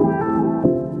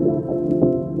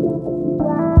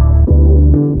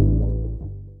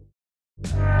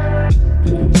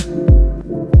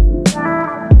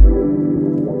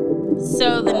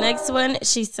 So the next one,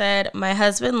 she said, my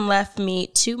husband left me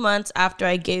 2 months after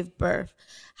I gave birth.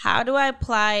 How do I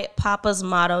apply Papa's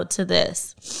motto to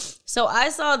this? So I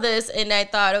saw this and I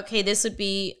thought, okay, this would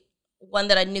be one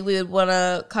that I knew we would want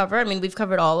to cover. I mean, we've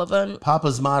covered all of them.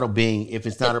 Papa's motto being, if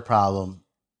it's not a problem,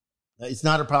 it's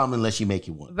not a problem unless you make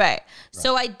it one. Right.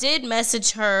 So I did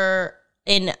message her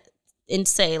and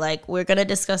say, like, we're going to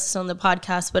discuss this on the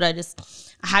podcast, but I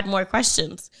had more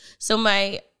questions. So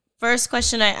my first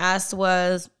question I asked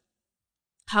was,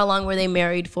 how long were they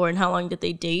married for and how long did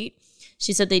they date?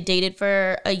 She said they dated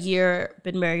for a year,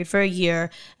 been married for a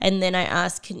year. And then I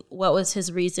asked what was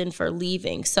his reason for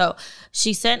leaving. So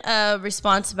she sent a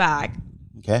response back.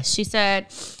 Okay. She said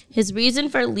his reason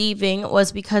for leaving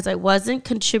was because I wasn't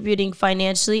contributing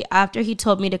financially after he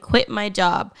told me to quit my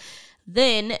job.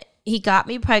 Then he got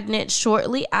me pregnant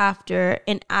shortly after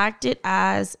and acted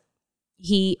as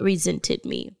he resented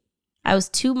me. I was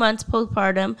 2 months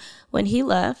postpartum when he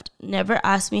left, never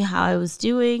asked me how I was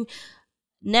doing,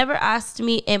 never asked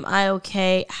me, am I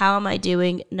okay? How am I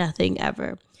doing? Nothing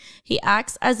ever. He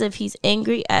acts as if he's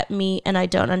angry at me and I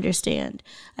don't understand.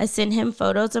 I send him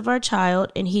photos of our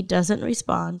child and he doesn't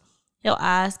respond. He'll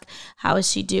ask, how is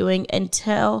she doing? And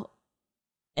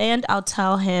I'll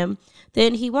tell him,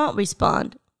 then he won't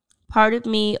respond. Part of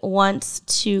me wants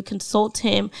to consult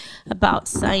him about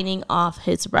signing off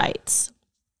his rights.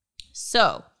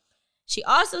 So she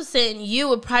also sent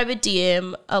you a private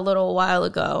DM a little while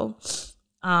ago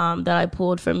that I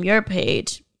pulled from your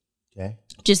page. Okay.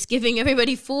 Just giving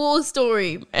everybody full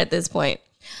story at this point.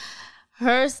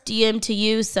 Her DM to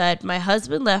you said, my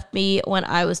husband left me when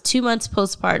I was 2 months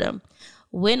postpartum,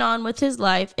 went on with his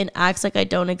life and acts like I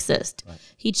don't exist. Right.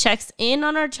 He checks in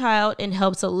on our child and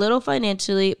helps a little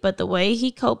financially, but the way he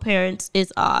co-parents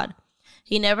is odd.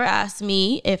 He never asks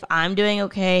me if I'm doing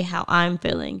okay, how I'm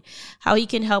feeling, how he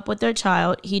can help with their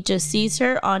child. He just sees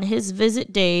her on his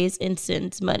visit days and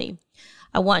sends money.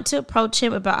 I want to approach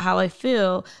him about how I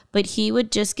feel, but he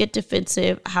would just get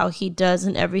defensive, how he does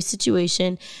in every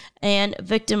situation, and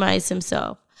victimize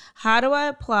himself. How do I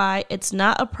apply? It's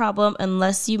not a problem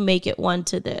unless you make it one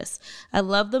to this. I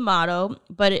love the motto,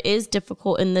 but it is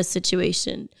difficult in this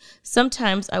situation.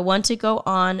 Sometimes I want to go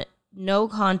on no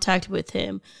contact with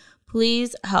him.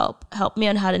 Please help me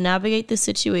on how to navigate this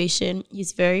situation.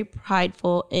 He's very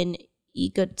prideful and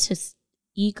egotistic.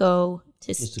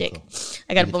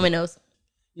 I got to blow my nose.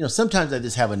 You know, sometimes I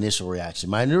just have initial reaction.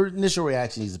 My initial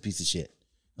reaction is a piece of shit.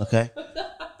 Okay?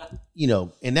 You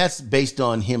know, and that's based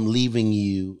on him leaving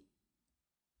you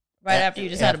after you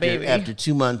just had a baby. After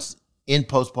 2 months in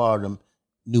postpartum,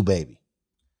 new baby.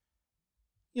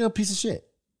 You know, piece of shit.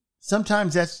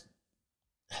 Sometimes that's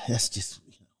just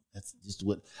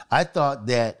what I thought,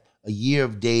 that a year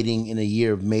of dating and a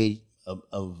year of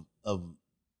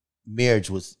marriage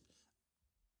was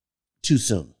too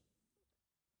soon.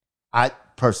 I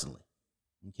personally,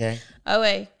 okay. Oh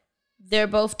wait, they're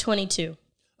both 22.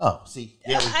 Oh, see,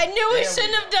 I knew we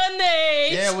shouldn't have done that.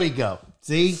 There we go.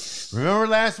 See, remember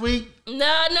last week?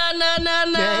 No.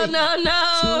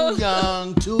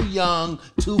 Too young,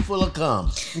 too full of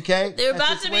cum. Okay, they're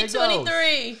about to be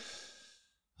 23.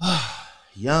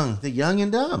 They're young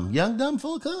and dumb. Young, dumb,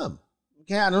 full of cum.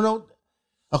 Okay, I don't know.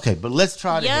 Okay, but let's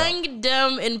try to young,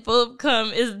 dumb, and full of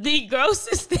cum is the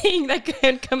grossest thing that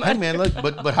can come out. Hey man, look,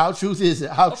 but how true is it?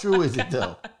 How true is it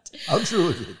though? How true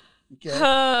is it? Okay.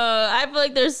 I feel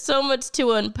like there's so much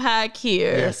to unpack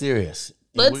here. Yeah, serious.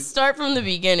 Let's start from the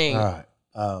beginning. All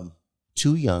right.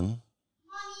 Too young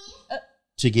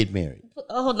to get married.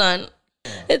 Hold on.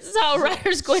 It's how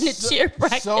Ryder's going to cheer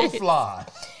practice. So fly.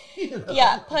 You know?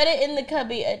 Yeah, put it in the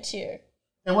cubby at cheer.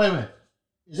 And wait a minute.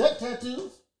 Is that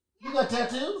tattoos? You got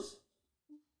tattoos?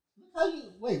 How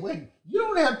you wait. You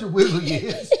don't have to wiggle your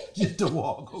hips just to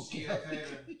walk, okay?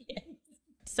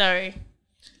 Sorry.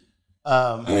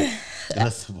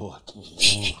 That's the boy.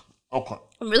 Okay.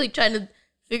 I'm really trying to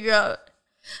figure out.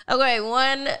 Okay,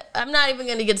 one, I'm not even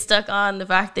gonna get stuck on the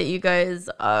fact that you guys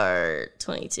are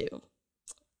 22.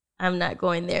 I'm not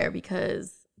going there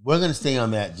because we're gonna stay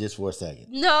on that just for a second.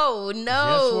 No.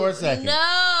 Just for a second.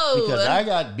 No. Because I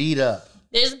got beat up.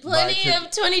 There's plenty of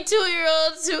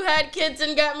 22-year-olds who had kids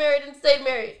and got married and stayed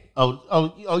married.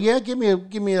 Oh yeah. Give me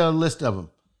a list of them.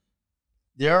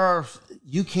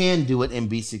 You can do it and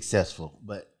be successful,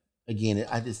 but again,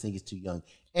 I just think it's too young.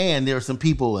 And there are some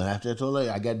people, and after I told you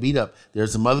I got beat up, there are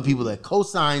some other people that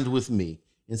co-signed with me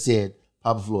and said,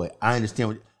 Papa Floyd, I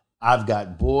understand. I've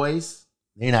got boys,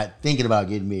 they're not thinking about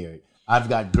getting married. I've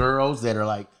got girls that are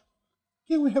like,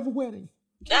 can we have a wedding?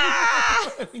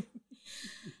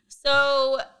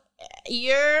 So,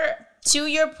 to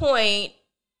your point,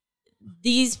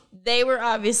 they were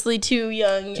obviously too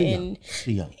young. Too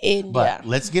young. But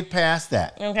let's get past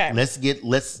that. Okay.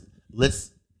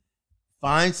 Let's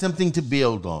find something to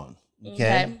build on.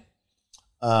 Okay.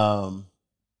 And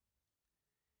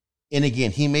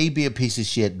again, he may be a piece of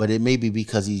shit, but it may be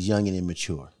because he's young and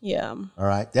immature. Yeah. All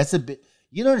right. That's a bit.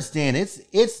 You don't understand.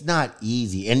 It's not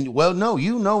easy. And well, no,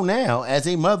 you know now as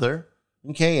a mother,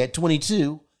 okay, at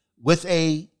 22 with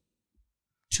a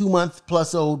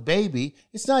 2-month-plus-old baby,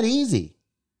 it's not easy.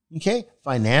 Okay,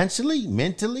 financially,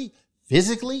 mentally,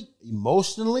 physically,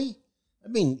 emotionally. I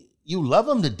mean, you love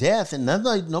them to death, and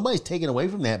nobody's taking away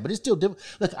from that. But it's still different.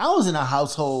 Look, I was in a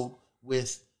household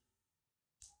with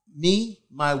me,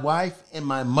 my wife, and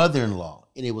my mother-in-law,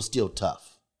 and it was still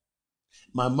tough.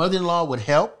 My mother-in-law would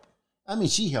help. I mean,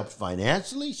 she helped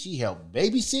financially. She helped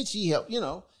babysit. She helped,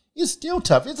 it's still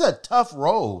tough. It's a tough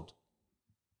road.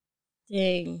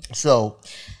 Dang. So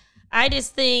I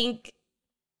just think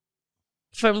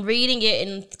from reading it,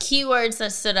 and keywords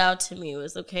that stood out to me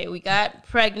was, okay, we got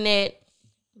pregnant,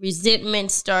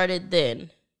 resentment started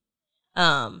then.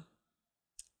 And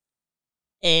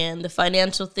the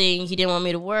financial thing, he didn't want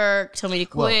me to work, told me to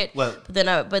quit, but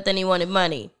then he wanted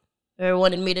money, or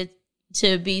wanted me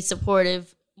to be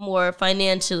supportive more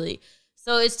financially.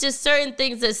 So it's just certain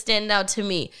things that stand out to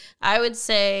me. I would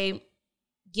say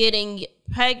getting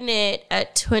pregnant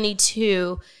at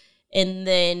 22 and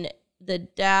then the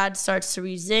dad starts to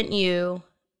resent you,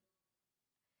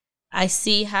 I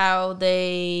see how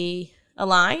they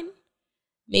align.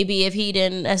 Maybe if he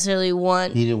didn't necessarily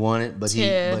want, he didn't want it, but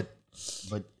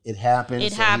but it happened.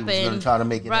 It so happened. He was going to try to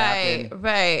make it happen.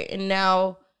 Right. And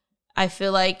now I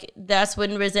feel like that's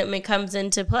when resentment comes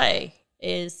into play.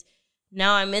 Is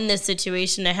now I'm in this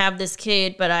situation. I have this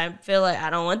kid, but I feel like I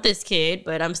don't want this kid,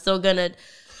 but I'm still gonna.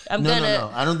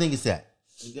 No. I don't think it's that.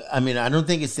 I mean, I don't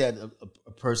think it's that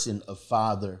a person, a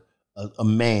father, a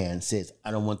man says,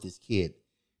 "I don't want this kid."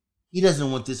 He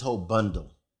doesn't want this whole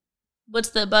bundle. What's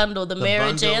the bundle? The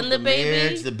marriage bundle, and the baby?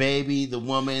 Marriage, the baby, the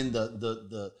woman,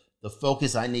 the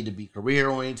focus. I need to be career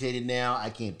oriented now. I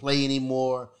can't play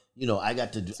anymore. You know, I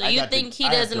got to do. So you think he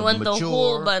doesn't want the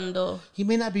whole bundle? He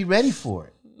may not be ready for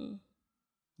it. Mm-hmm.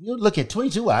 You look at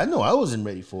 22. I know I wasn't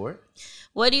ready for it.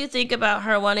 What do you think about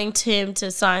her wanting him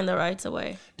to sign the rights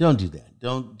away? Don't do that.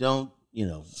 Don't. You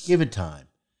know, give it time.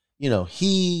 You know,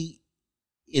 he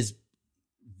is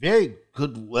very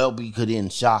could be in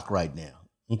shock right now.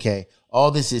 Okay,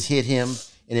 all this has hit him,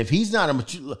 and if he's not a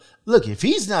mature if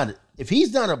he's not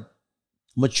a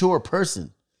mature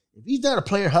person, if he's not a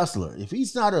player hustler, if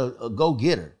he's not a go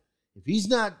getter, if he's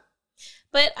not,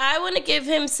 but I want to give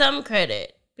him some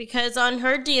credit because on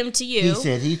her DM to you, he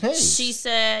said he pays. She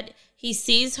said he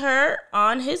sees her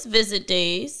on his visit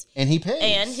days, and he pays,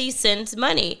 and he sends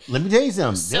money. Let me tell you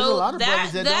something. So there's a lot of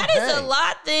brothers that don't is pay. a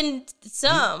lot than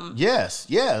some. Yes,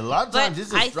 yeah, a lot of times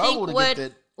it's a struggle to get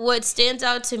that. What stands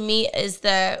out to me is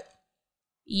that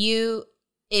you,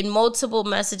 in multiple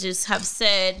messages, have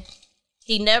said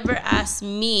he never asked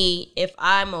me if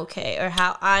I'm okay or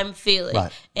how I'm feeling.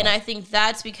 Right, and I think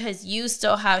that's because you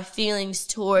still have feelings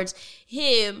towards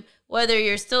him, whether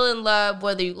you're still in love,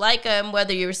 whether you like him,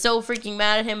 whether you're so freaking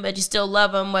mad at him, but you still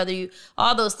love him, whether you,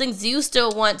 all those things, you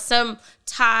still want some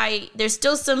tie. There's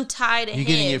still some tie to him. You're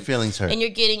getting your feelings hurt. And you're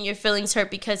getting your feelings hurt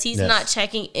because he's not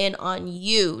checking in on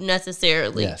you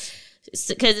necessarily. Yes.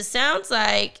 Because it sounds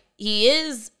like he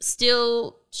is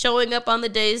still showing up on the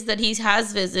days that he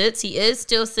has visits. He is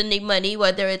still sending money,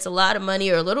 whether it's a lot of money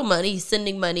or a little money, he's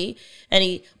sending money.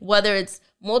 And whether it's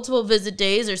multiple visit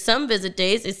days or some visit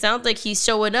days, it sounds like he's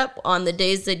showing up on the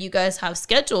days that you guys have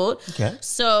scheduled. Okay.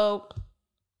 So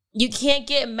you can't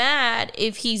get mad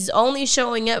if he's only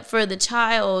showing up for the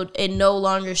child and no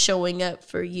longer showing up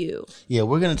for you. Yeah,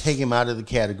 we're going to take him out of the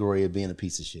category of being a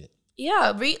piece of shit.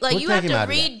 Yeah, you have to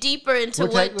read deeper into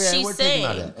what she's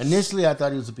saying. Initially, I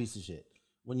thought he was a piece of shit.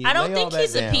 I don't think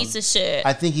he's a piece of shit.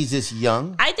 I think he's just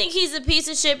young. I think he's a piece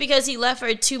of shit because he left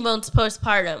her 2 months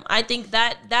postpartum. I think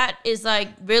that is like,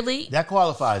 really? That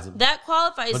qualifies him. That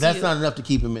qualifies you. But that's not enough to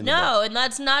keep him in the box. And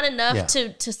that's not enough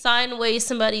to sign away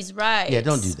somebody's rights. Yeah,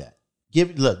 don't do that.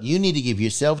 Look, you need to give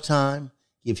yourself time,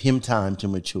 give him time to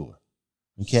mature.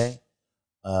 Okay?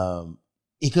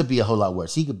 It could be a whole lot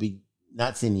worse. He could be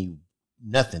not sending you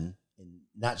nothing and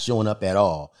not showing up at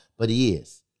all, but he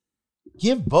is.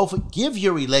 Give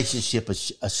your relationship a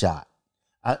shot.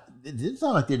 It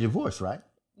sounds like they're divorced, right?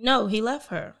 No, he left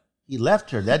her. He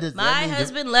left her. My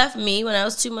husband left me when I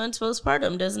was 2 months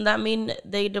postpartum. Doesn't that mean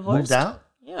they divorced? Moved out?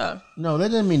 Yeah. No, that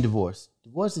doesn't mean divorce.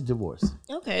 Divorce is divorce.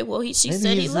 Okay, well, she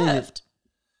said he left.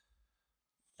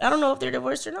 I don't know if they're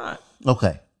divorced or not.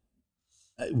 Okay.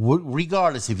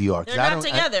 Regardless if you are. They're not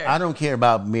together. I don't care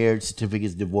about marriage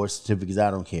certificates, divorce certificates. I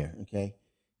don't care, okay?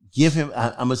 Give him.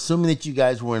 I'm assuming that you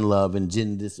guys were in love, and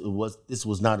this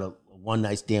was not a one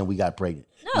night stand. We got pregnant.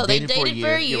 No, they dated for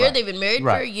a year. Right. They've been married for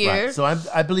a year. Right. So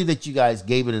I believe that you guys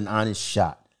gave it an honest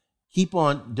shot. Keep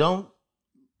on.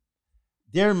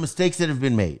 There are mistakes that have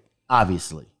been made,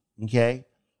 obviously. Okay.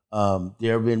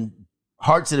 There have been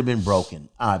hearts that have been broken,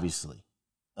 obviously.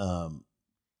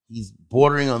 He's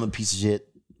bordering on the piece of shit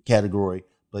category,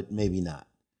 but maybe not.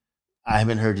 I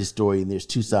haven't heard his story, and there's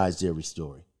two sides to every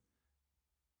story.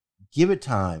 Give it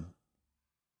time.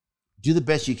 Do the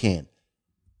best you can.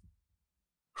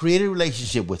 Create a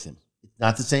relationship with him. It's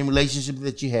not the same relationship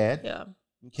that you had. Yeah.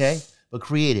 Okay? But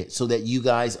create it so that you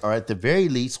guys are at the very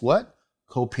least, what?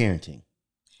 Co-parenting.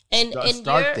 And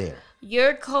start there.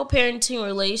 Your co-parenting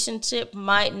relationship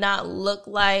might not look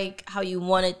like how you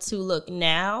want it to look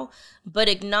now, but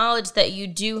acknowledge that you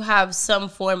do have some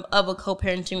form of a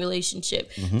co-parenting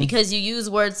relationship because you use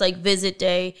words like visit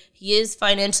day. He is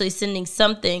financially sending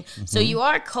something. So you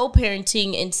are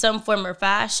co-parenting in some form or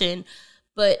fashion,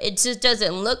 but it just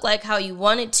doesn't look like how you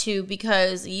want it to,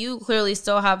 because you clearly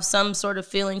still have some sort of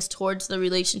feelings towards the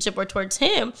relationship or towards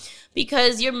him,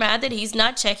 because you're mad that he's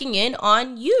not checking in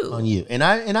on you. And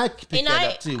I picked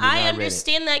that up too. I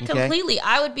understand that completely.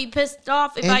 I would be pissed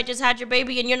off if I just had your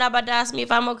baby and you're not about to ask me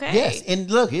if I'm okay. Yes,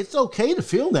 and look, it's okay to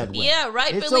feel that way. Yeah,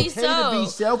 rightfully it's okay to be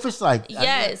selfish. Like,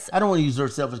 yes, I don't want to use the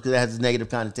word selfish because it has a negative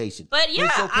connotation. But yeah,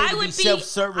 it's okay I would be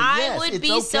self-serving. I would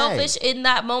be selfish in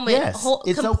that moment. Yes,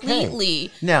 it's completely.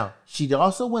 Okay. Now, she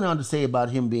also went on to say about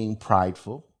him being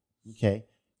prideful. Okay,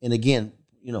 and again,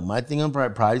 my thing on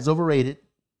pride is overrated.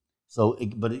 So,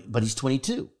 but he's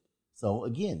 22. So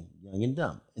again, young and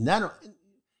dumb. And that,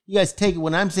 you guys take it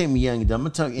when I'm saying young and dumb,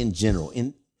 I'm talking in general.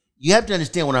 And you have to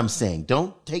understand what I'm saying.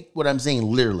 Don't take what I'm saying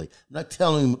literally. I'm not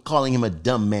calling him a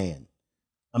dumb man.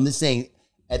 I'm just saying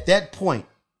at that point,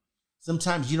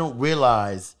 sometimes you don't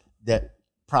realize that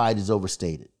pride is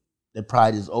overstated, that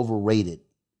pride is overrated.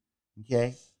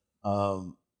 Okay?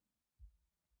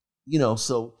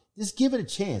 So just give it a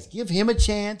chance. Give him a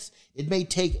chance. It may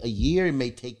take a year. It may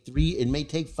take 3. It may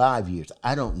take 5 years.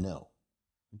 I don't know.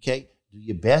 Okay? Do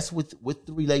your best with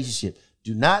the relationship.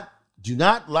 Do not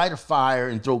light a fire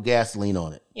and throw gasoline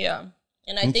on it. Yeah.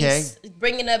 And I think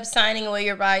bringing up signing away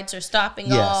your rights or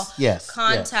stopping all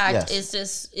contact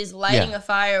is lighting a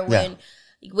fire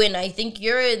when I think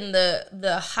you're in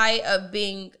the height of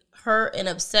being hurt and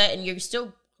upset, and you're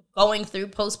still going through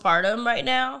postpartum right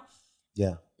now.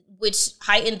 Yeah. Which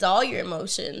heightens all your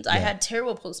emotions. Yeah. I had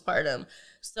terrible postpartum,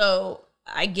 so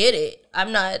I get it.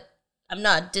 I'm not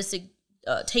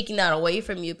taking that away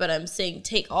from you, but I'm saying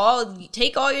take all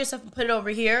your stuff and put it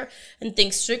over here and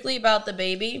think strictly about the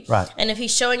baby. Right. And if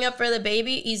he's showing up for the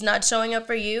baby, he's not showing up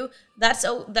for you.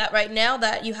 That right now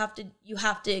that you have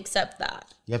to accept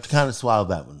that. You have to kind of swallow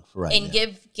that one for right now. And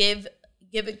give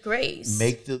it grace.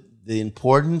 Make the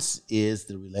importance is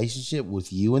the relationship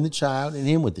with you and the child, and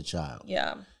him with the child.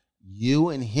 Yeah. You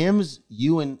and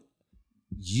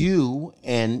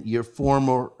your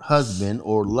former husband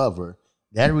or lover,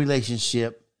 that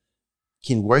relationship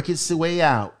can work its way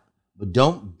out, but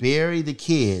don't bury the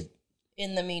kid.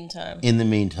 In the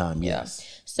meantime,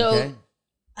 yes. So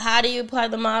how do you apply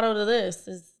the model to this?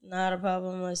 It's not a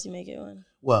problem unless you make it one.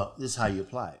 Well, this is how you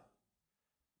apply it.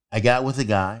 I got with a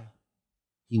guy.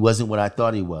 He wasn't what I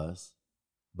thought he was,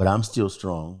 but I'm still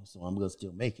strong, so I'm going to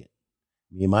still make it.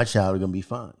 Me and my child are going to be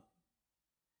fine.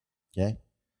 Okay?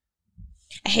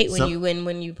 I hate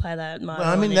when you apply that model.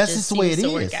 Well, I mean, that's just the way it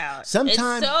is.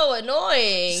 Sometimes it's so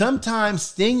annoying.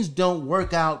 Sometimes things don't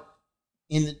work out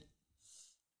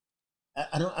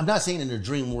I'm not saying in the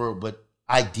dream world, but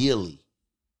ideally.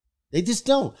 They just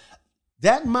don't.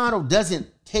 That model doesn't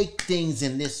take things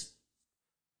and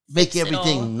make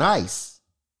everything nice.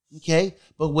 Okay?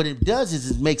 But what it does is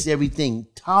it makes everything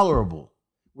tolerable,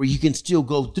 where you can still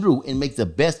go through and make the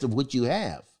best of what you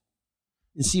have.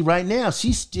 And see, right now,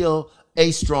 she's still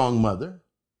a strong mother.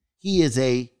 He is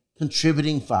a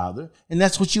contributing father, and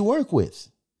that's what you work with.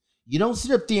 You don't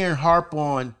sit up there and harp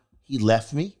on, he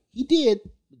left me. He did.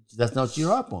 That's not what you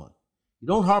harp on. You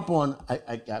don't harp on,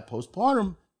 I got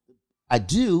postpartum. I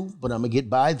do, but I'm going to get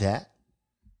by that.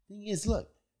 Thing is, look,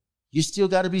 you still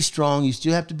got to be strong. You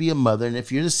still have to be a mother. And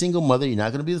if you're the single mother, you're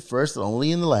not going to be the first,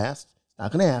 only and the last. It's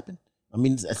not going to happen. I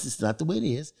mean, that's just not the way it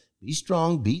is. Be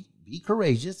strong. Be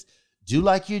courageous. Do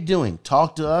like you're doing.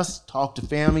 Talk to us. Talk to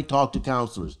family. Talk to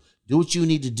counselors. Do what you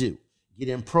need to do. Get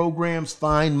in programs.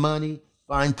 Find money.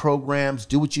 Find programs.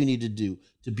 Do what you need to do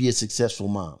to be a successful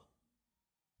mom.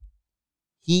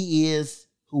 He is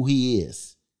who he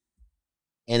is.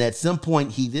 And at some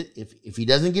point, if he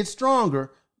doesn't get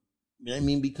stronger,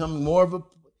 becoming more of it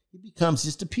becomes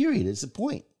just a period. It's a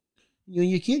point. You and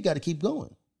your kid got to keep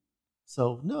going.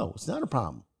 So, no, it's not a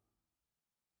problem.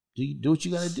 Do what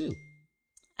you got to do.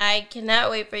 I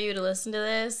cannot wait for you to listen to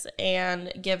this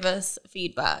and give us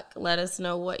feedback. Let us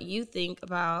know what you think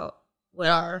about what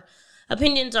our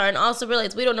opinions are. And also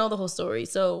realize we don't know the whole story.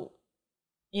 So,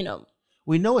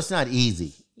 we know it's not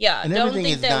easy. Yeah, and don't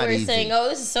think that we're saying,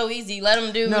 this is so easy. Let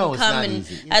him come and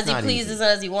as he pleases and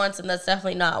as he wants. And that's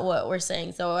definitely not what we're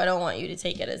saying. So I don't want you to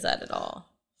take it as that at all.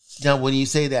 Now, when you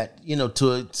say that,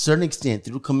 to a certain extent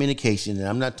through communication, and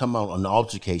I'm not talking about an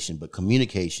altercation, but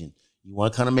communication, you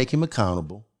want to kind of make him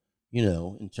accountable,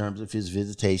 in terms of his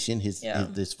visitation, his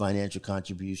financial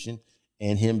contribution,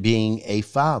 and him being a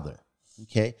father.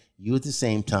 Okay. You at the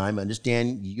same time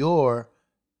understand your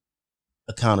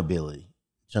accountability.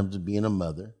 In terms of being a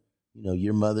mother,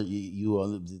 your mother, you are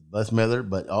the best mother,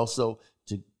 but also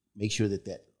to make sure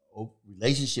that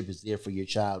relationship is there for your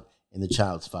child and the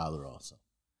child's father also.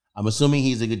 I'm assuming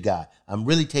he's a good guy. I'm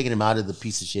really taking him out of the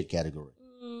piece of shit category.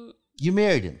 You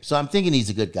married him. So I'm thinking he's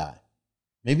a good guy.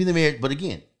 Maybe they married, but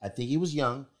again, I think he was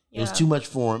young. It was too much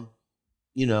for him,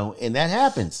 and that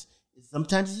happens.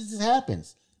 Sometimes it just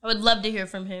happens. I would love to hear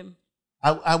from him.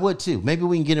 I would too. Maybe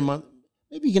we can get him on.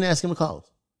 Maybe you can ask him to call.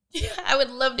 I would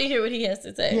love to hear what he has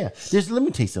to say. Yeah. Let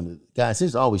me tell you something. Guys,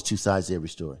 there's always two sides to every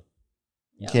story.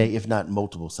 Yeah. Okay? If not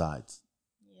multiple sides.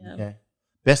 Yeah. Okay?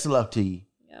 Best of luck to you.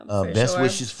 Yeah, best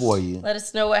wishes for you. Let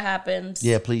us know what happens.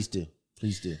 Yeah, please do.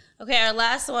 Please do. Okay, our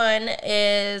last one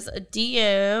is a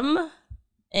DM.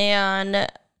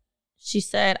 And she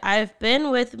said, I've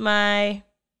been with my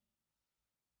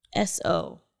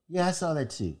SO. Yeah, I saw that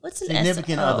too. What's an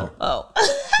significant SO? Other? Oh.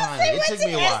 Finally, it took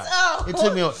me a while. It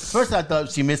took me a while. First, I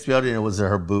thought she misspelled it and it was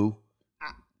her boo.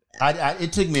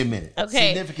 It took me a minute.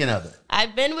 Okay. Significant other.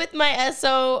 I've been with my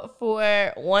SO for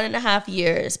 1.5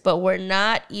 years, but we're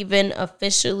not even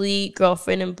officially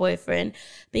girlfriend and boyfriend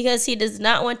because he does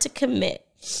not want to commit.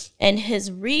 And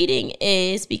his reading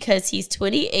is because he's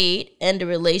 28 and the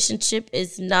relationship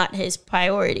is not his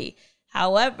priority.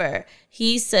 However,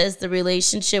 he says the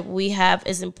relationship we have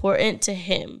is important to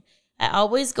him. I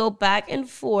always go back and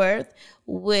forth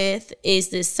with, is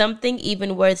this something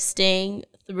even worth staying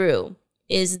through?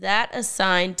 Is that a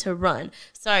sign to run?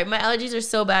 Sorry, my allergies are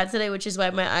so bad today, which is why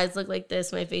my eyes look like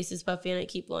this. My face is puffy and I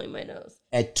keep blowing my nose.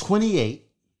 At 28,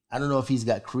 I don't know if he's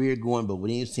got career going, but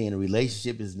when he's saying a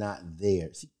relationship is not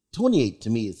there. See, 28 to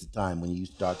me is the time when you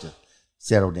start to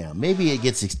settle down. Maybe it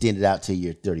gets extended out till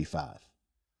you're 35.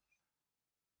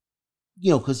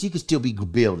 Because you could still be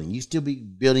building. You still be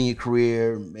building your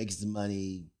career, making some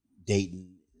money, dating.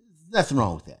 Nothing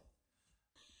wrong with that.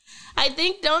 I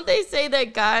think, don't they say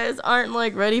that guys aren't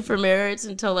ready for marriage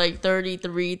until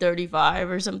 33, 35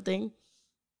 or something?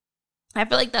 I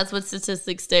feel like that's what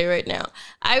statistics say right now.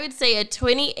 I would say at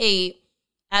 28,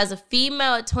 as a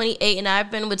female at 28, and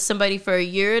I've been with somebody for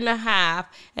 1.5 years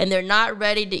and they're not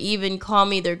ready to even call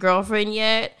me their girlfriend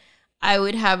yet, I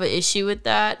would have an issue with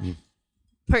that.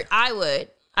 I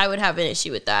would have an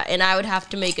issue with that. And I would have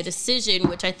to make a decision,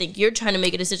 which I think you're trying to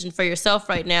make a decision for yourself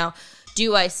right now.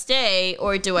 Do I stay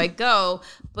or do I go?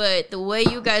 But the way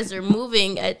you guys are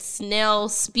moving at snail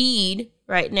speed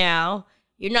right now,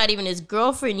 you're not even his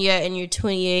girlfriend yet and you're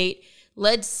 28.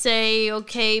 Let's say,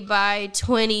 okay, by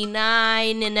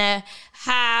 29 and a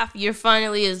half, you're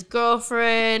finally his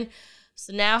girlfriend.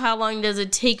 So now how long does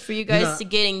it take for you guys to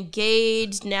get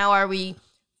engaged? Now are we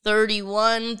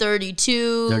 31,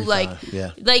 32? 35,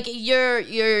 yeah. You're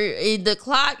the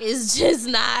clock is just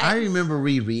not. I remember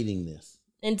rereading this.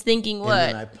 And thinking what?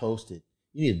 And then I posted,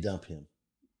 you need to dump him.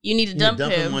 You need to dump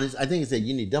him. On his, I think it said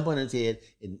you need to dump on his head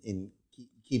and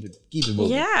keep it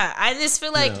moving. Yeah, I just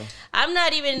feel like I'm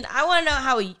not even. I want to know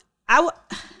how.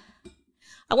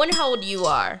 I wonder how old you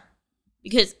are,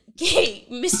 because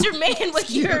Mr. Man with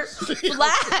your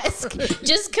flask,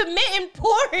 just commit and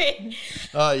pour it.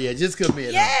 Oh yeah, just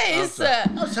commit. Yes, I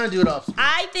was trying to do it off.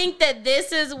 I think that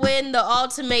this is when the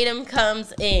ultimatum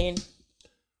comes in.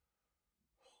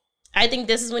 I think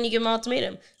this is when you give them an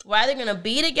ultimatum. We're either going to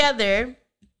be together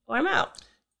or I'm out.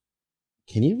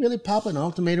 Can you really pop an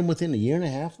ultimatum within 1.5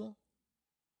 years, though?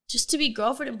 Just to be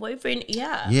girlfriend and boyfriend,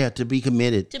 yeah. Yeah, to be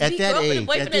committed. To be girlfriend and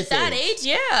boyfriend at that age,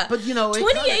 yeah. But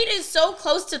 28 is so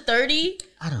close to 30.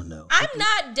 I don't know. I'm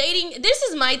not dating. This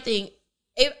is my thing.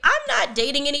 If I'm not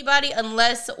dating anybody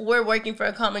unless we're working for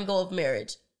a common goal of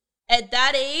marriage. At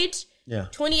that age,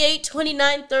 28,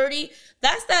 29, 30,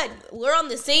 that's that we're on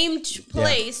the same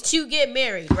place to get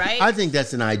married, right? I think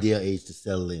that's an ideal age to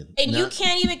settle in. And you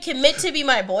can't even commit to be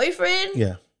my boyfriend?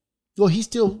 Yeah. Well, he's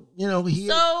still,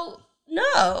 So,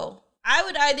 no. I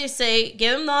would either say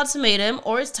give him the ultimatum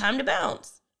or it's time to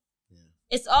bounce. Yeah.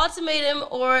 It's ultimatum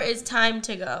or it's time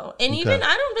to go. And even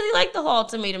I don't really like the whole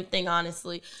ultimatum thing,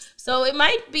 honestly. So it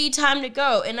might be time to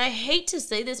go. And I hate to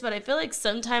say this, but I feel like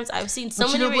sometimes I've seen so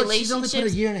many relationships. She's only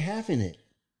put 1.5 years in it.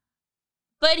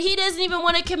 But he doesn't even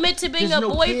want to commit to being a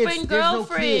boyfriend,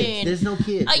 girlfriend. There's no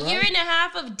kids. A 1.5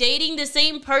 years of dating the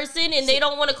same person and they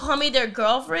don't want to call me their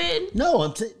girlfriend?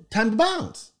 No, time to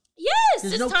bounce. Yes,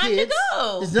 it's time to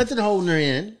go. There's nothing holding her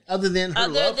in other than her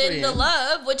love. Other than the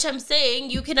love, which I'm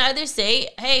saying, you can either say,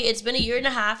 hey, it's been 1.5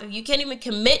 years. If you can't even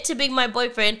commit to being my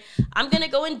boyfriend, I'm going to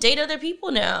go and date other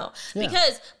people now. Yeah.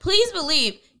 Because please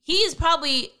believe, he is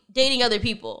probably dating other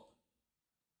people.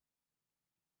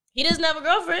 He doesn't have a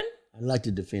girlfriend. I'd like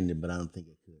to defend him, but I don't think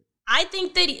it could. I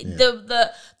think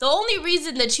that the only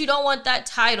reason that you don't want that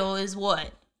title is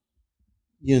what?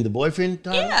 You know, the boyfriend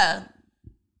title? Yeah.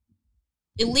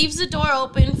 It leaves the door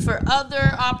open for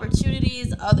other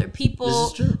opportunities, other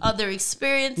people, other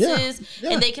experiences.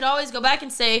 Yeah. And they can always go back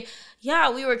and say,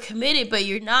 yeah, we were committed, but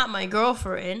you're not my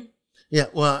girlfriend. Yeah,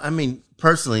 well, I mean,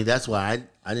 personally, that's why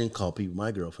I didn't call people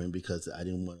my girlfriend, because I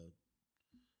didn't want to.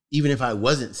 Even if I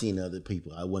wasn't seeing other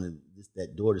people, I wanted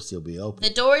that door to still be open.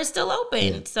 The door is still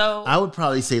open. Yeah. So I would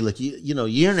probably say, look, you know,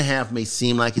 year and a half may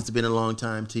seem like it's been a long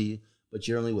time to you, but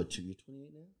you're only, what, you're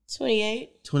 28 now?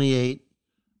 28. 28.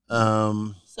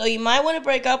 So you might want to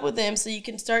break up with him so you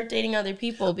can start dating other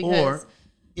people. Because, or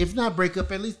if not break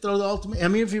up, at least throw the ultimatum. I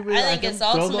mean, if you really I think it's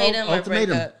ultimatum or break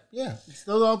up. Yeah, just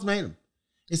throw the ultimatum.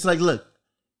 It's like, look,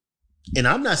 and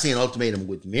I'm not saying ultimatum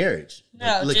with marriage.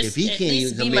 No, look, just if he at can't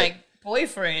least even be my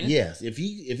boyfriend. Yes, if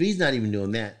he's not even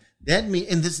doing that, that means,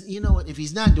 and this, you know what? If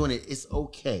he's not doing it, it's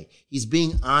okay. He's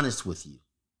being honest with you,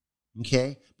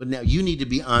 okay? But now you need to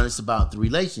be honest about the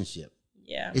relationship.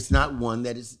 Yeah, it's not one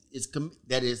that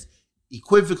is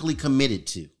equivocally committed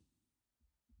to.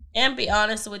 And be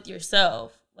honest with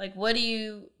yourself. Like, what do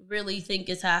you really think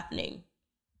is happening?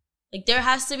 Like, there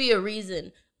has to be a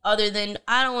reason other than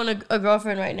I don't want a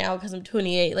girlfriend right now because I'm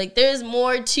 28. Like, there's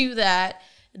more to that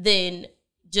than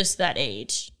just that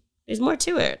age. There's more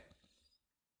to it.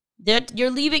 That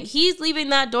he's leaving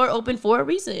that door open for a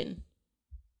reason.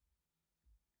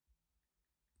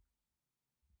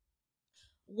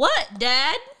 What,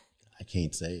 Dad? I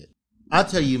can't say it. I'll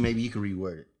tell you, maybe you can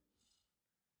reword it.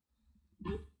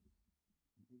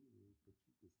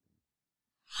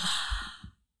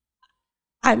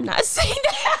 I'm not saying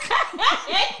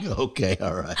that. Okay,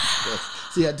 all right.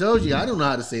 See, I told you I don't know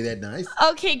how to say that nice.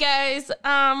 Okay, guys.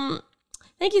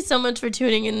 Thank you so much for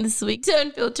tuning in this week to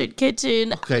Unfiltered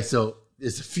Kitchen. Okay, so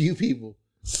there's a few people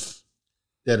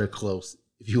that are close.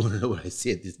 If you want to know what I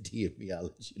said, just DM me. I'll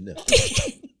let you know.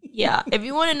 Yeah, if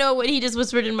you want to know what he just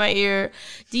whispered in my ear,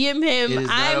 DM him.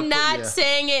 I'm not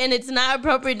saying it, and it's not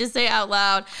appropriate to say out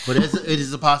loud. But it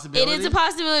is a possibility. It is a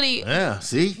possibility. Yeah,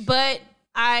 see? But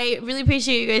I really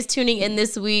appreciate you guys tuning in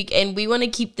this week, and we want to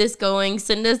keep this going.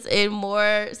 Send us in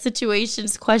more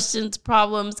situations, questions,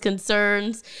 problems,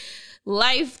 concerns,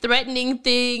 life-threatening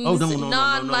things,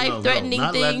 non-life-threatening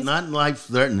things. Not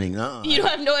life-threatening. You don't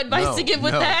have no advice to give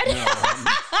with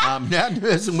that? I'm not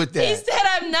messing with that. He said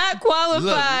I'm not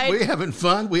qualified. Look, we're having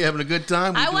fun. We're having a good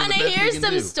time. I want to hear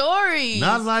some stories.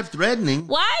 Not life-threatening.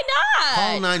 Why not?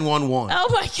 Call 911. Oh,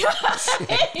 my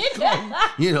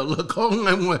God. Look, call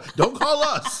 911. Don't call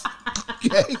us.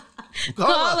 Okay?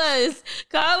 Call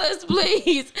us,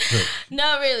 please.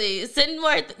 No, really.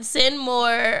 Send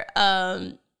more.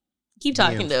 Keep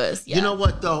talking to us. Yeah. You know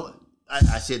what, though?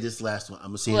 I said this last one. I'm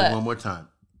going to say it one more time.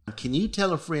 Can you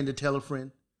tell a friend to tell a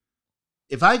friend?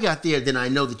 If I got there, then I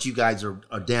know that you guys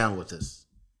are down with us,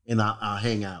 and I'll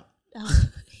hang out.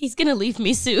 He's going to leave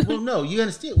me soon. Well, no, you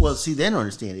understand. Well, see, they don't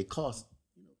understand. It costs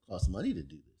money to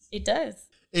do this. It does.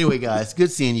 Anyway, guys,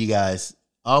 good seeing you guys.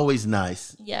 Always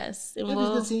nice. Yes. It was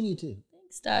good seeing you, too.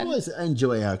 Thanks, Dad. I always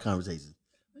enjoy our conversations.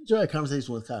 I enjoy our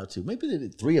conversation with Kyle, too. Maybe the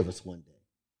three of us one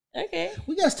day. Okay.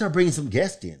 We got to start bringing some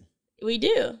guests in. We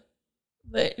do.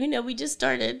 But, we just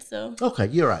started, so. Okay,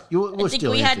 you're right. I think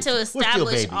we had to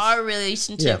establish our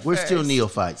relationship. Yeah, we're still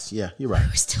neophytes. Yeah, you're right.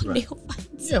 We're still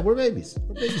neophytes. Yeah, we're babies.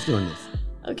 We're babies doing this.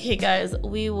 Okay, guys,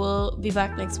 we will be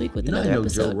back next week with another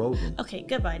episode. Joe Rogan. Okay,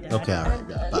 goodbye, Dad. Okay, all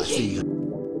right. Bye. See you.